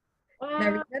 Now, Wow.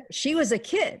 remember, she was a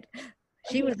kid. And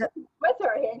he was with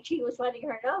her, and she was letting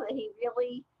her know that he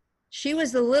really. She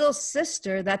was the little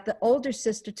sister that the older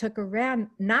sister took around,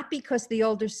 not because the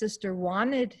older sister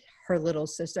wanted her little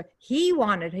sister. He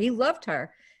loved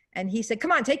her. And he said,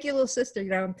 "Come on, take your little sister." You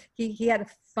know, he had a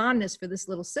fondness for this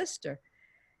little sister.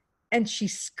 And she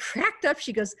cracked up.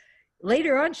 She goes,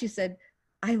 later on, she said,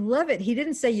 "I love it." He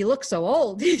didn't say, "You look so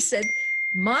old." He said,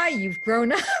 "My, you've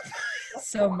grown up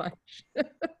so much."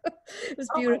 It was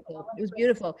beautiful. It was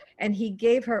beautiful. And he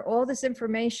gave her all this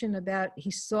information about,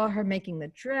 he saw her making the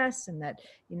dress, and that,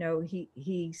 you know,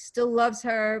 he still loves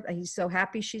her. He's so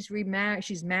happy she's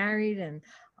married, and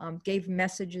gave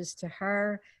messages to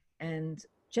her. And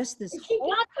just this. And she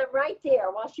got them right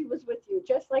there while she was with you,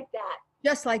 just like that.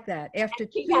 Just like that, after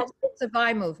two sets of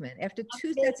eye movement,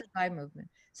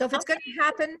 So if it's going to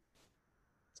happen,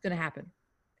 it's going to happen.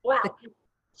 Wow.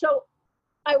 So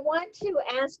I want to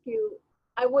ask you,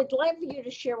 I would like for you to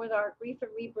share with our Grief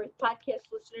and Rebirth podcast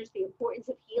listeners the importance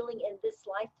of healing in this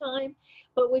lifetime,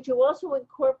 but would you also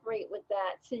incorporate with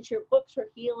that, since your books are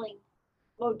healing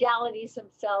modalities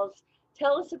themselves,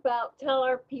 tell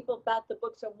our people about the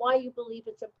books and why you believe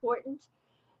it's important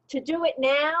to do it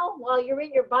now while you're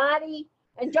in your body,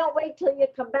 and don't wait till you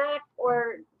come back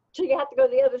or till you have to go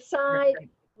to the other side. Right.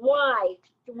 Why?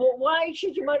 Why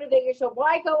should you motivate yourself?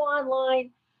 Why go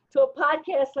online to a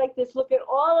podcast like this, look at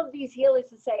all of these healers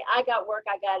and say, I got work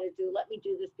I got to do. Let me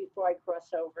do this before I cross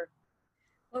over.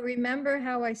 Well, remember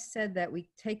how I said that we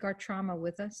take our trauma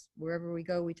with us. Wherever we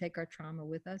go, we take our trauma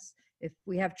with us. If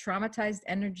we have traumatized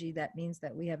energy, that means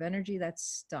that we have energy that's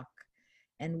stuck.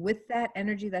 And with that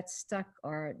energy that's stuck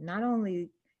are not only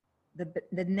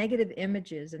the negative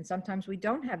images, and sometimes we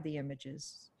don't have the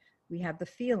images, we have the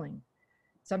feeling.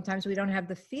 Sometimes we don't have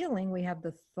the feeling, we have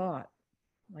the thought,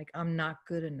 like, I'm not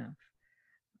good enough.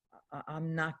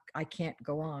 I can't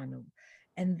go on.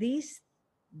 And these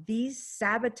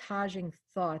sabotaging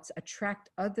thoughts attract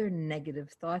other negative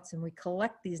thoughts, and we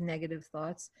collect these negative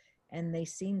thoughts, and they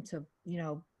seem to, you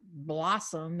know,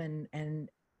 blossom and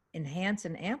enhance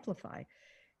and amplify.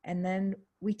 And then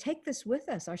we take this with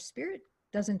us. Our spirit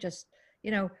doesn't just, you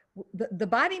know, the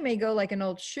body may go like an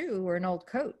old shoe or an old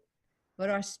coat, but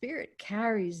our spirit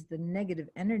carries the negative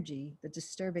energy, the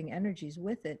disturbing energies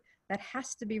with it, that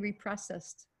has to be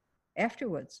reprocessed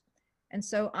afterwards. And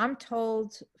so I'm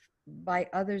told by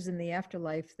others in the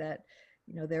afterlife that,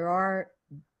 you know, there are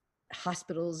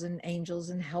hospitals and angels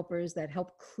and helpers that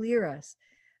help clear us.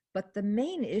 But the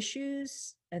main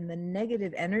issues and the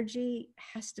negative energy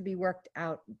has to be worked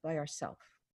out by ourselves.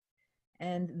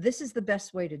 And this is the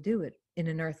best way to do it in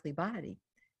an earthly body.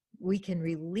 We can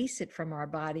release it from our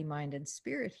body, mind, and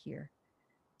spirit here.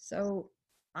 So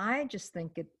I just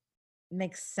think it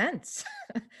makes sense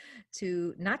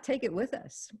to not take it with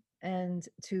us and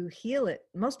to heal it.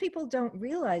 Most people don't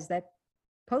realize that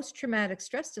post-traumatic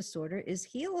stress disorder is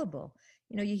healable.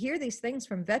 You know, you hear these things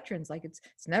from veterans, like it's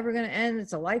never going to end,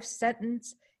 it's a life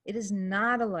sentence. It is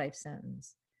not a life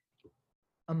sentence.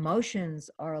 Emotions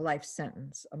are a life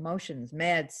sentence. Emotions,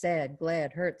 mad, sad,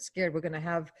 glad, hurt, scared. We're going to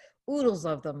have oodles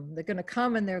of them. They're going to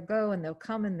come and they'll go, and they'll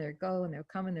come and they'll go, and they'll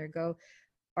come and they'll go.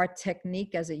 Our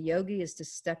technique as a yogi is to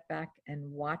step back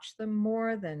and watch them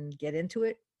more than get into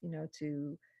it, you know,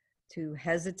 to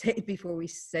hesitate before we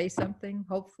say something,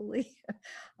 hopefully.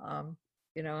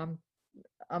 You know,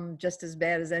 I'm just as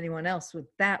bad as anyone else with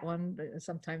that one.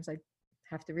 Sometimes I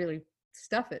have to really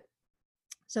stuff it.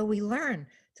 So we learn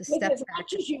to step back. As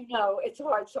much as you know, it's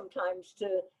hard sometimes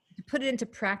to put it into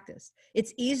practice.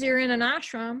 It's easier in an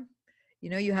ashram. You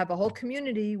know, you have a whole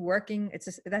community working.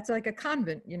 That's like a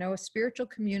convent, you know, a spiritual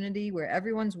community where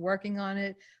everyone's working on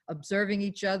it, observing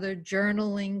each other,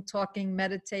 journaling, talking,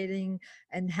 meditating,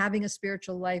 and having a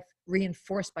spiritual life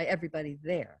reinforced by everybody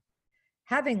there.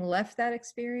 Having left that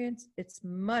experience, it's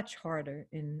much harder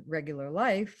in regular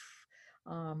life,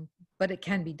 but it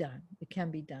can be done. It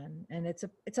can be done. And it's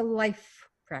a life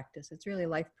practice. It's really a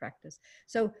life practice.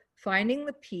 So finding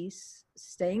the peace,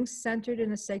 staying centered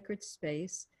in a sacred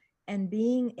space, and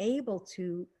being able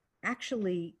to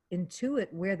actually intuit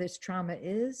where this trauma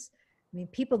is. I mean,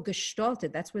 people gestalt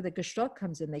it. That's where the gestalt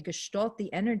comes in. They gestalt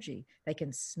the energy. They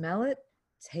can smell it,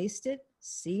 taste it,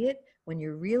 see it. When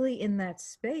you're really in that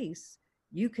space,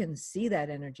 you can see that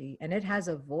energy, and it has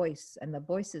a voice, and the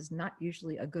voice is not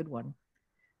usually a good one.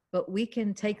 But we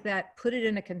can take that, put it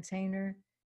in a container,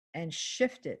 and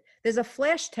shift it. There's a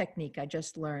flash technique I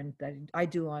just learned that I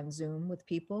do on Zoom with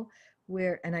people,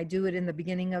 and I do it in the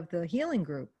beginning of the healing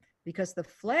group, because the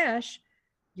flash,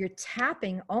 you're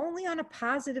tapping only on a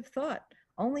positive thought,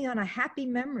 only on a happy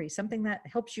memory, something that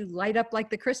helps you light up like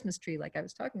the Christmas tree, like I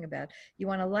was talking about. You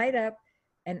want to light up,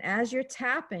 and as you're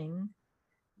tapping,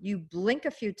 you blink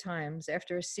a few times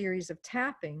after a series of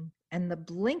tapping, and the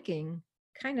blinking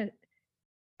kind of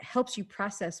helps you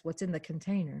process what's in the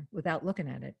container without looking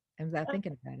at it and without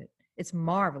thinking about it. It's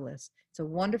marvelous. It's a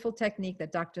wonderful technique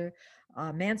that Dr.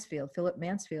 Philip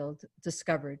Mansfield,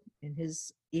 discovered in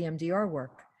his EMDR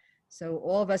work. So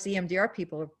all of us EMDR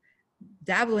people are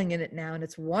dabbling in it now, and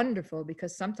it's wonderful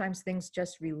because sometimes things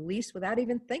just release without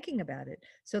even thinking about it.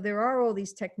 So there are all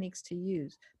these techniques to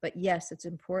use, but yes, it's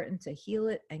important to heal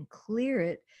it and clear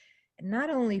it, not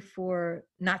only for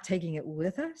not taking it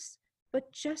with us,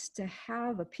 but just to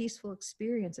have a peaceful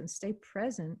experience and stay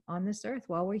present on this earth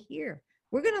while we're here.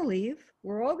 We're going to leave.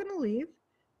 We're all going to leave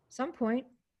some point,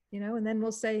 and then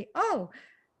we'll say, oh,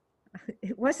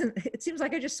 it seems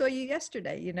like I just saw you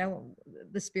yesterday,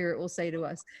 the spirit will say to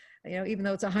us, even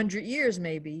though it's 100 years,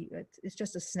 maybe it's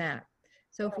just a snap.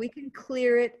 So if we can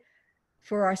clear it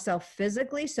for ourselves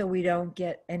physically, so we don't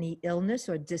get any illness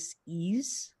or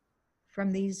dis-ease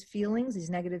from these feelings, these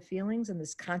negative feelings, and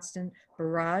this constant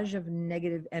barrage of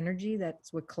negative energy that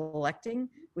we're collecting,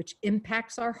 which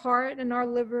impacts our heart and our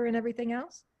liver and everything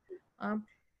else.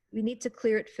 We need to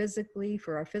clear it physically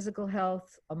for our physical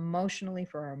health, emotionally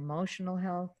for our emotional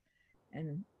health,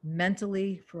 and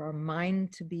mentally for our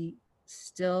mind to be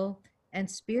still,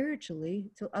 and spiritually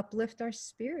to uplift our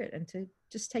spirit and to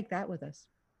just take that with us.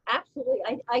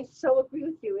 Absolutely. I so agree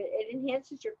with you. It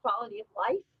enhances your quality of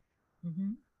life.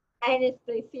 Mm-hmm. And if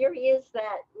the theory is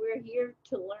that we're here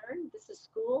to learn, this is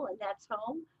school and that's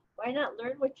home, why not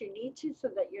learn what you need to so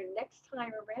that your next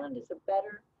time around is a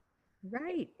better.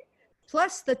 Right.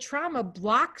 Plus, the trauma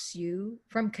blocks you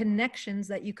from connections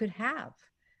that you could have,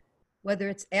 whether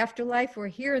it's afterlife or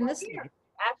here in this life.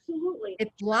 Absolutely.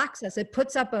 It blocks us. It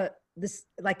puts up this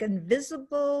like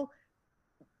invisible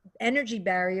energy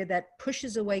barrier that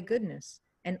pushes away goodness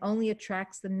and only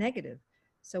attracts the negative.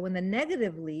 So when the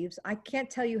negative leaves, I can't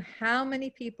tell you how many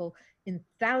people in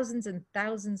thousands and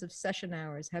thousands of session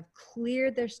hours have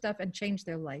cleared their stuff and changed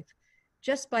their life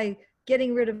just by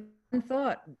getting rid of one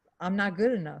thought. I'm not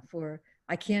good enough, or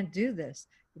I can't do this.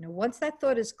 Once that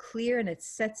thought is clear and it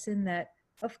sets in that,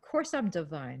 of course I'm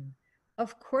divine.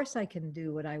 Of course I can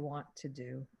do what I want to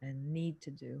do and need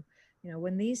to do.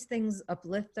 When these things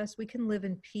uplift us, we can live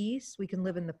in peace, we can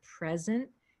live in the present,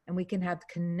 and we can have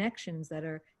connections that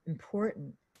are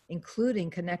important,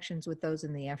 including connections with those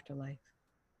in the afterlife.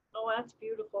 Oh, that's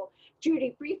beautiful.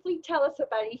 Judy, briefly tell us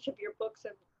about each of your books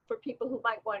and for people who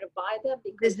might want to buy them.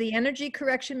 There's the energy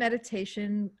correction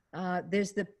meditation. I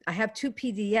have 2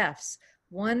 PDFs.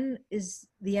 One is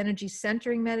the energy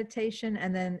centering meditation,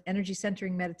 and then energy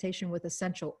centering meditation with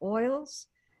essential oils.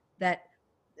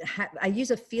 I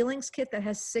use a feelings kit that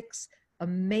has 6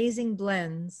 amazing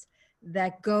blends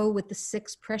that go with the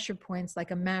 6 pressure points,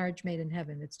 like a marriage made in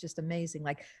heaven. It's just amazing.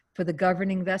 Like for the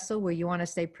governing vessel, where you want to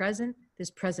stay present, there's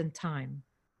present time.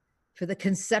 For the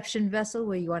conception vessel,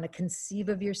 where you want to conceive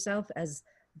of yourself as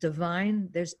divine,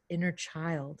 there's inner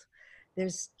child.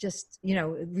 There's just,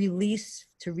 release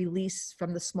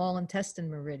from the small intestine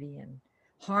meridian.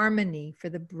 Harmony for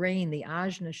the brain, the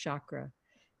Ajna chakra.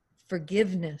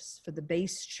 Forgiveness for the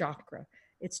base chakra.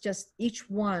 It's just, each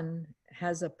one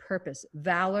has a purpose.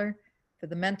 Valor for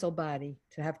the mental body,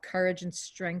 to have courage and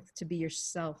strength to be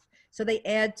yourself. So they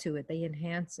add to it, they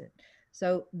enhance it.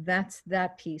 So that's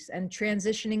that piece. And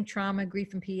Transitioning Trauma,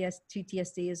 Grief and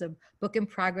PTSD is a book in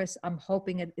progress. I'm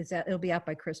hoping it'll be out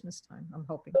by Christmas time. I'm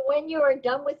hoping. But when you are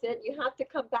done with it, you have to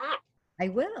come back. I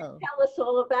will. Tell us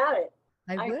all about it.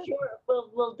 I'm sure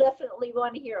we'll definitely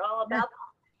want to hear all about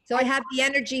that. So I have the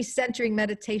energy centering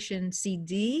meditation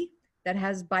CD that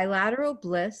has bilateral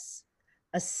bliss,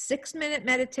 a 6-minute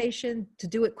meditation to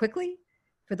do it quickly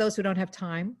for those who don't have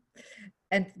time.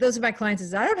 And those of my clients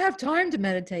is, I don't have time to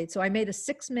meditate. So I made a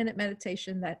 6-minute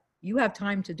meditation that you have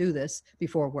time to do this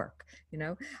before work, and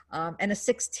a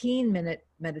 16-minute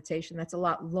meditation that's a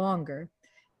lot longer.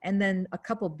 And then a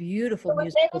couple beautiful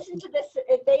music.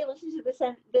 If they listen to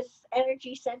this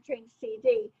energy centering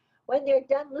CD, when they're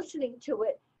done listening to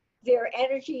it, their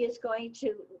energy is going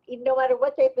to, no matter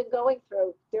what they've been going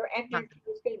through, their energy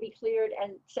is going to be cleared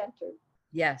and centered.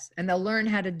 Yes, and they'll learn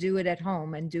how to do it at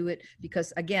home and do it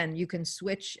because, again, you can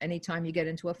switch anytime you get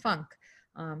into a funk.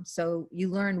 So you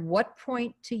learn what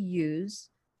point to use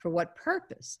for what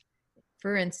purpose.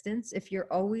 For instance, if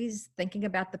you're always thinking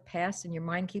about the past and your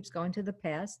mind keeps going to the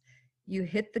past, you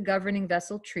hit the governing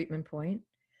vessel treatment point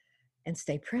and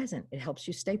stay present. It helps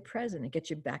you stay present. It gets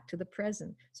you back to the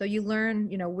present. So you learn,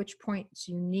 which points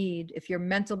you need. If you're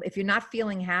not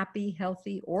feeling happy,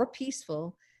 healthy, or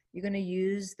peaceful, You're going to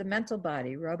use the mental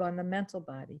body, rub on the mental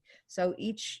body. So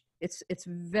it's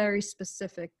very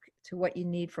specific to what you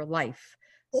need for life.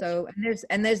 So,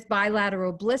 and there's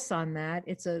bilateral bliss on that.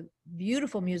 It's a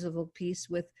beautiful musical piece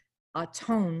with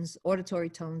tones, auditory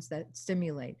tones that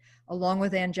stimulate, along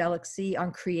with Angelic Sea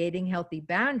on creating healthy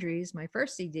boundaries. My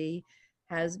first CD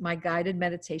has my guided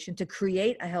meditation to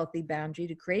create a healthy boundary,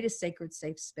 to create a sacred,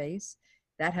 safe space.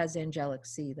 That has Angelic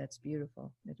Sea. That's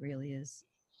beautiful. It really is.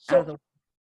 So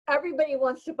everybody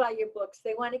wants to buy your books.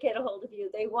 They want to get a hold of you.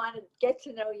 They want to get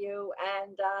to know you.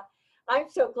 And I'm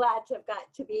so glad to have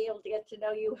got to be able to get to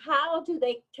know you. How do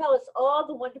they tell us all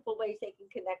the wonderful ways they can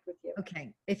connect with you?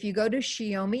 Okay. If you go to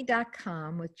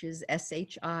Shiomi.com, which is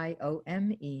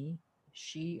SHIOME,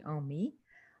 Shiomi.com.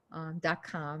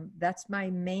 That's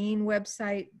my main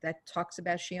website that talks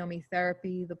about Shiomi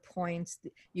therapy, the points.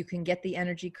 You can get the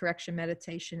energy correction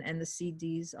meditation and the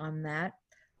CDs on that.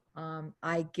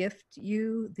 I gift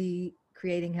you the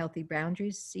Creating Healthy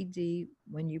Boundaries CD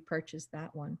when you purchase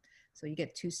that one. So you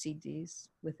get 2 CDs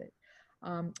with it.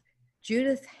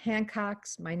 Judith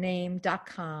Hancock's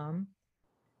myname.com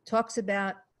talks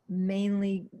about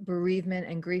mainly bereavement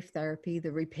and grief therapy,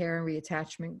 the repair and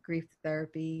reattachment grief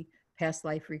therapy, past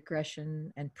life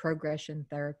regression and progression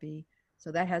therapy.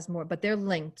 So that has more, but they're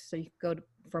linked. So you can go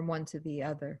from one to the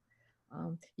other.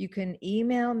 You can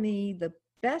email me. The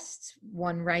best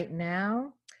one right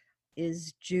now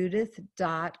is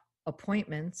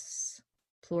judith.appointments,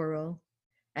 plural,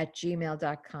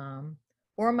 @gmail.com,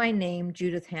 or my name,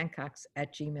 Judith Hancocks,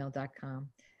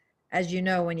 @gmail.com. As you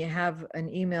know, when you have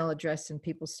an email address and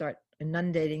people start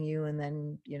inundating you, and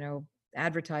then,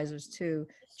 advertisers too,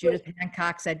 Judith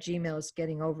Hancocks @gmail is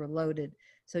getting overloaded.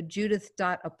 So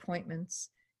judith.appointments,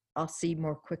 I'll see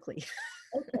more quickly,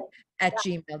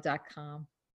 @gmail.com.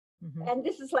 Mm-hmm. And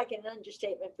this is like an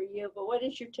understatement for you, but what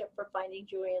is your tip for finding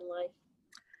joy in life?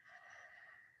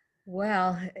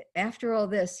 Well, after all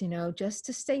this, just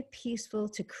to stay peaceful,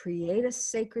 to create a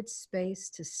sacred space,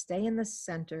 to stay in the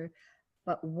center,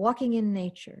 but walking in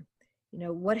nature.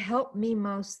 What helped me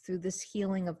most through this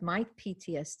healing of my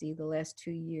PTSD the last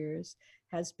 2 years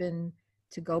has been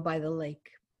to go by the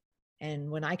lake.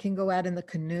 And when I can go out in the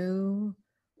canoe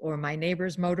or my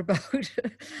neighbor's motorboat,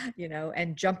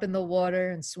 and jump in the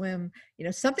water and swim,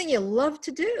 something you love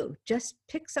to do, just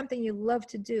pick something you love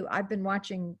to do. I've been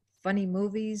watching funny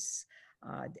movies.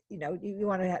 You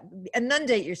want to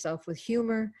inundate yourself with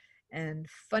humor and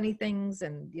funny things,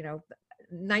 and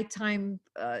nighttime.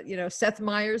 Seth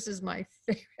Meyers is my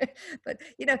favorite. But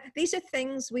these are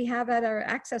things we have at our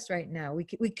access right now.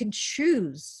 We can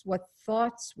choose what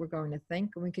thoughts we're going to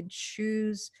think, and we can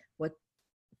choose what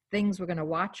things we're going to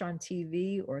watch on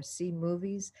TV or see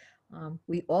movies.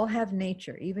 We all have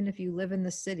nature. Even if you live in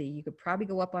the city, you could probably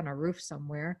go up on a roof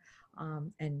somewhere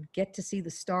and get to see the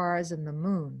stars and the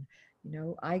moon.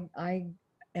 I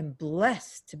am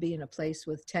blessed to be in a place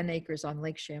with 10 acres on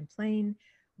Lake Champlain.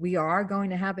 We are going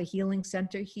to have a healing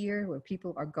center here where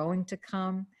people are going to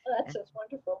come. Oh, that's just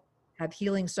wonderful. Have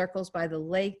healing circles by the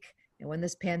lake, and when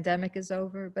this pandemic is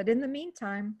over. But in the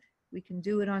meantime, we can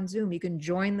do it on Zoom. You can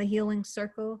join the healing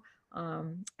circle.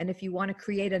 And if you want to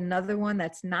create another one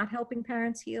that's not helping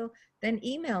parents heal, then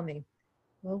email me.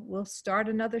 We'll start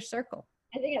another circle.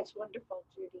 I think that's wonderful,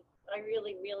 Judy. I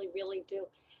really, really, really do.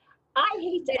 I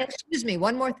hate to. Excuse me,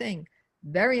 one more thing.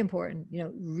 Very important,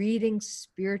 reading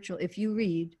spiritual. If you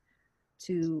read,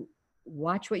 to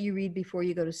watch what you read before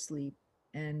you go to sleep.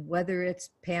 And whether it's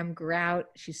Pam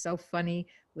Grout, she's so funny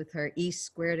with her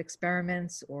E²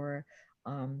 experiments, or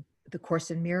the Course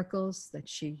in Miracles that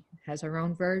she has her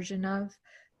own version of,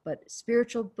 but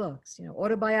spiritual books,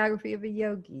 Autobiography of a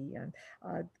Yogi, and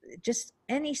just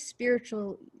any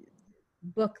spiritual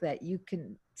book that you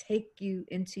can take you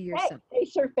into yourself. Hey, they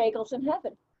serve bagels in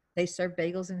heaven. They serve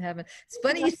bagels in heaven. It's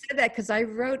funny you said that, because I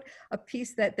wrote a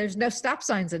piece that there's no stop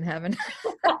signs in heaven.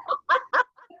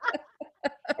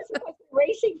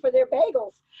 Racing for their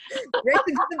bagels.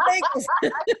 Racing for the bagels.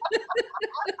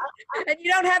 And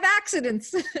you don't have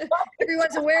accidents.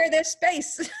 Everyone's aware of their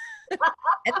space.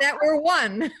 And that we're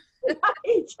one.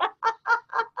 Right.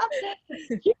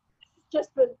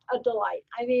 Just been a delight.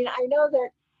 I mean, I know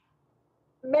that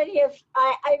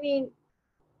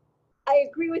I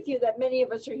agree with you that many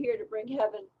of us are here to bring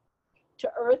heaven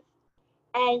to earth,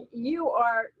 and you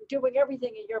are doing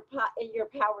everything in your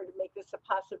power to make this a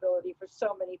possibility for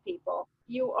so many people.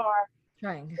 You are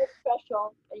trying. So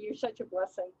special, and you're such a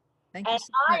blessing. Thank you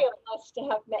so I much. am blessed to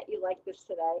have met you like this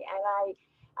today,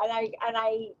 and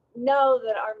I know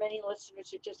that our many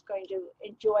listeners are just going to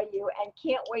enjoy you and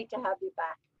can't wait to have you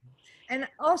back. And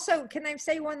also, can I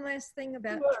say one last thing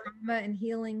about Sure. trauma and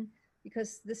healing?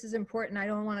 because this is important. I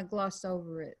don't want to gloss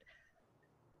over it.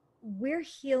 We're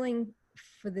healing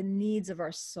for the needs of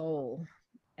our soul,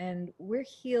 and we're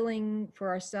healing for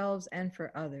ourselves and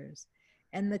for others.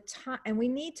 And the time, and we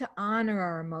need to honor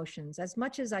our emotions. As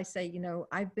much as I say,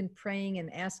 I've been praying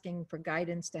and asking for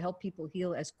guidance to help people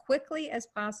heal as quickly as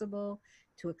possible,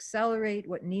 to accelerate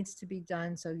what needs to be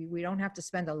done so we don't have to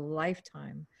spend a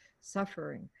lifetime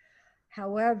suffering.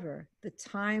 However, the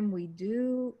time we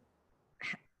do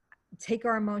take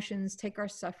our emotions, take our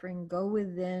suffering, go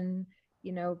within,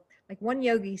 like one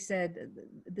yogi said,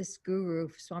 this guru,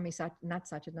 not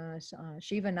Satchidananda,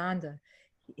 Shivananda,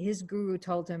 his guru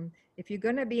told him, if you're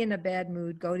going to be in a bad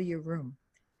mood, go to your room.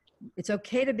 It's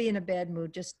okay to be in a bad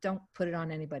mood, just don't put it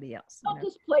on anybody else. Don't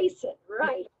displace it,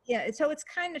 right? Yeah, so it's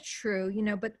kind of true,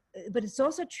 but it's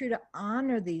also true to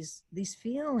honor these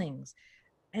feelings.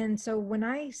 And so when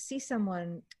I see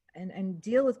someone and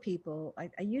deal with people,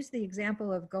 I use the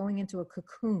example of going into a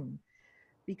cocoon,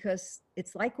 because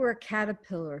it's like we're a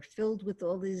caterpillar filled with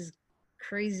all these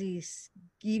crazy,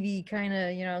 skeevy kind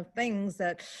of, things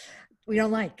that we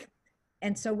don't like.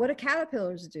 And so what do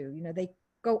caterpillars do? They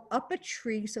go up a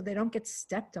tree so they don't get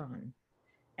stepped on,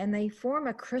 and they form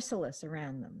a chrysalis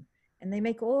around them, and they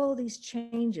make all these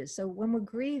changes. So when we're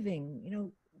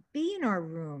grieving, be in our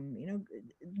room,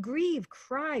 grieve,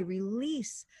 cry,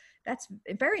 release. That's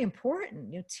very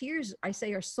important. Tears, I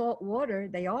say, are salt water.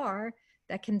 They are.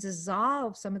 That can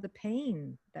dissolve some of the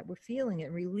pain that we're feeling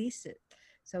and release it.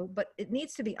 So, but it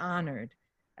needs to be honored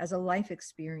as a life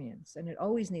experience, and it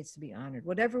always needs to be honored.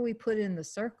 Whatever we put in the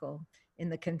circle, in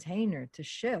the container to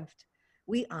shift,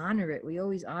 we honor it. We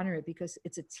always honor it because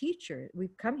it's a teacher.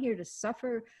 We've come here to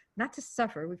suffer, not to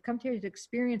suffer. We've come here to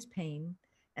experience pain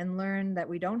and learn that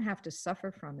we don't have to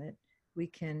suffer from it. We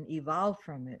can evolve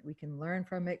from it. We can learn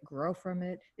from it, grow from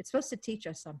it. It's supposed to teach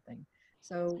us something.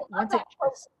 So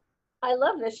I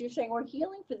love this. You're saying we're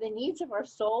healing for the needs of our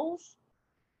souls,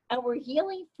 and we're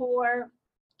healing for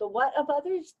the what of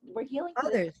others? We're healing for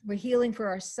others. We're healing for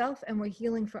ourselves, and we're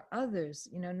healing for others.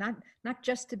 Not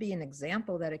just to be an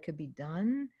example that it could be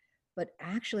done, but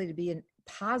actually to be a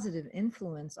positive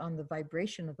influence on the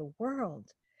vibration of the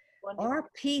world. Wonderful. Our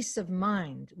peace of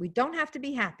mind. We don't have to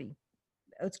be happy.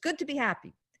 It's good to be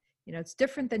happy. It's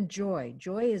different than joy.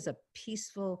 Joy is a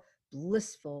peaceful,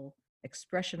 blissful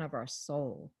expression of our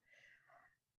soul.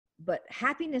 But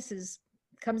happiness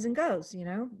comes and goes.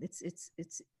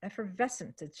 It's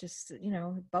effervescent. It's just,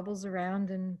 it bubbles around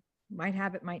and might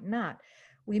have it, might not.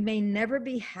 We may never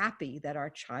be happy that our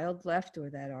child left,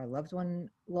 or that our loved one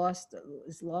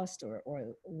is lost, or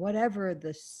whatever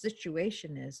the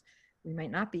situation is. We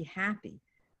might not be happy,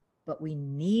 but we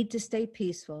need to stay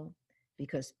peaceful,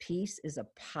 because peace is a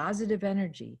positive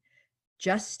energy.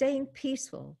 Just staying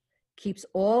peaceful keeps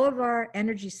all of our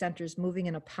energy centers moving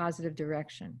in a positive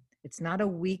direction. It's not a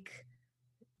weakness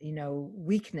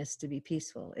to be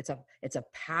peaceful. It's a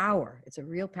power. It's a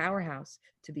real powerhouse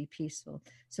to be peaceful.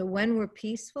 So when we're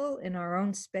peaceful in our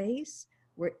own space,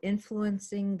 we're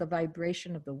influencing the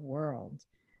vibration of the world.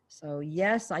 So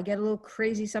yes, I get a little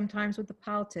crazy sometimes with the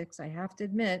politics. I have to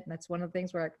admit, that's one of the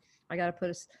things where I got to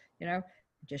put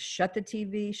just shut the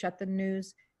TV, shut the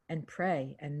news, and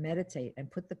pray and meditate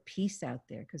and put the peace out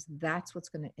there, because that's what's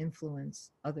going to influence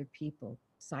other people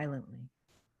silently.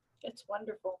 It's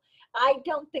wonderful. I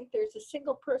don't think there's a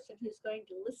single person who's going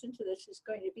to listen to this who's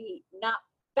going to be not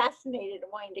fascinated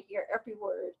and wanting to hear every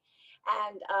word.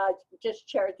 And just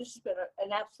Cherry, this has been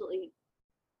an absolutely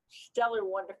stellar,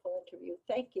 wonderful interview.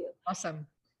 Thank you. Awesome.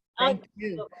 Thank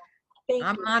you.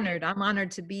 I'm honored. I'm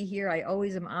honored to be here. I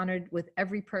always am honored with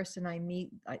every person I meet.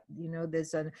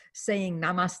 There's a saying,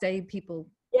 namaste, people.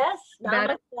 Yes,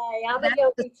 namaste. That's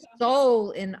the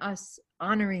soul in us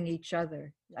honoring each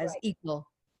other as equal.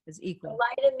 The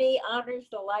light in me honors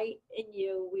the light in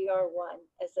you. We are one,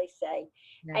 as they say.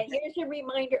 Yes. And here's a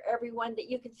reminder, everyone, that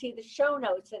you can see the show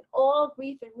notes and all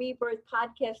Grief and Rebirth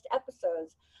podcast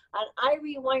episodes on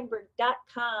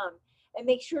ireneweinberg.com. And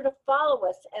make sure to follow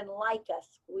us and like us.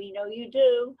 We know you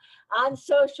do. On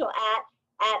social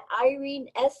at Irene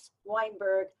S.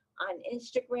 Weinberg on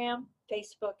Instagram,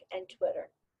 Facebook, and Twitter.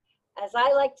 As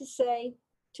I like to say,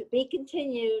 to be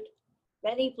continued,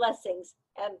 many blessings,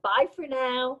 and bye for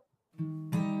now.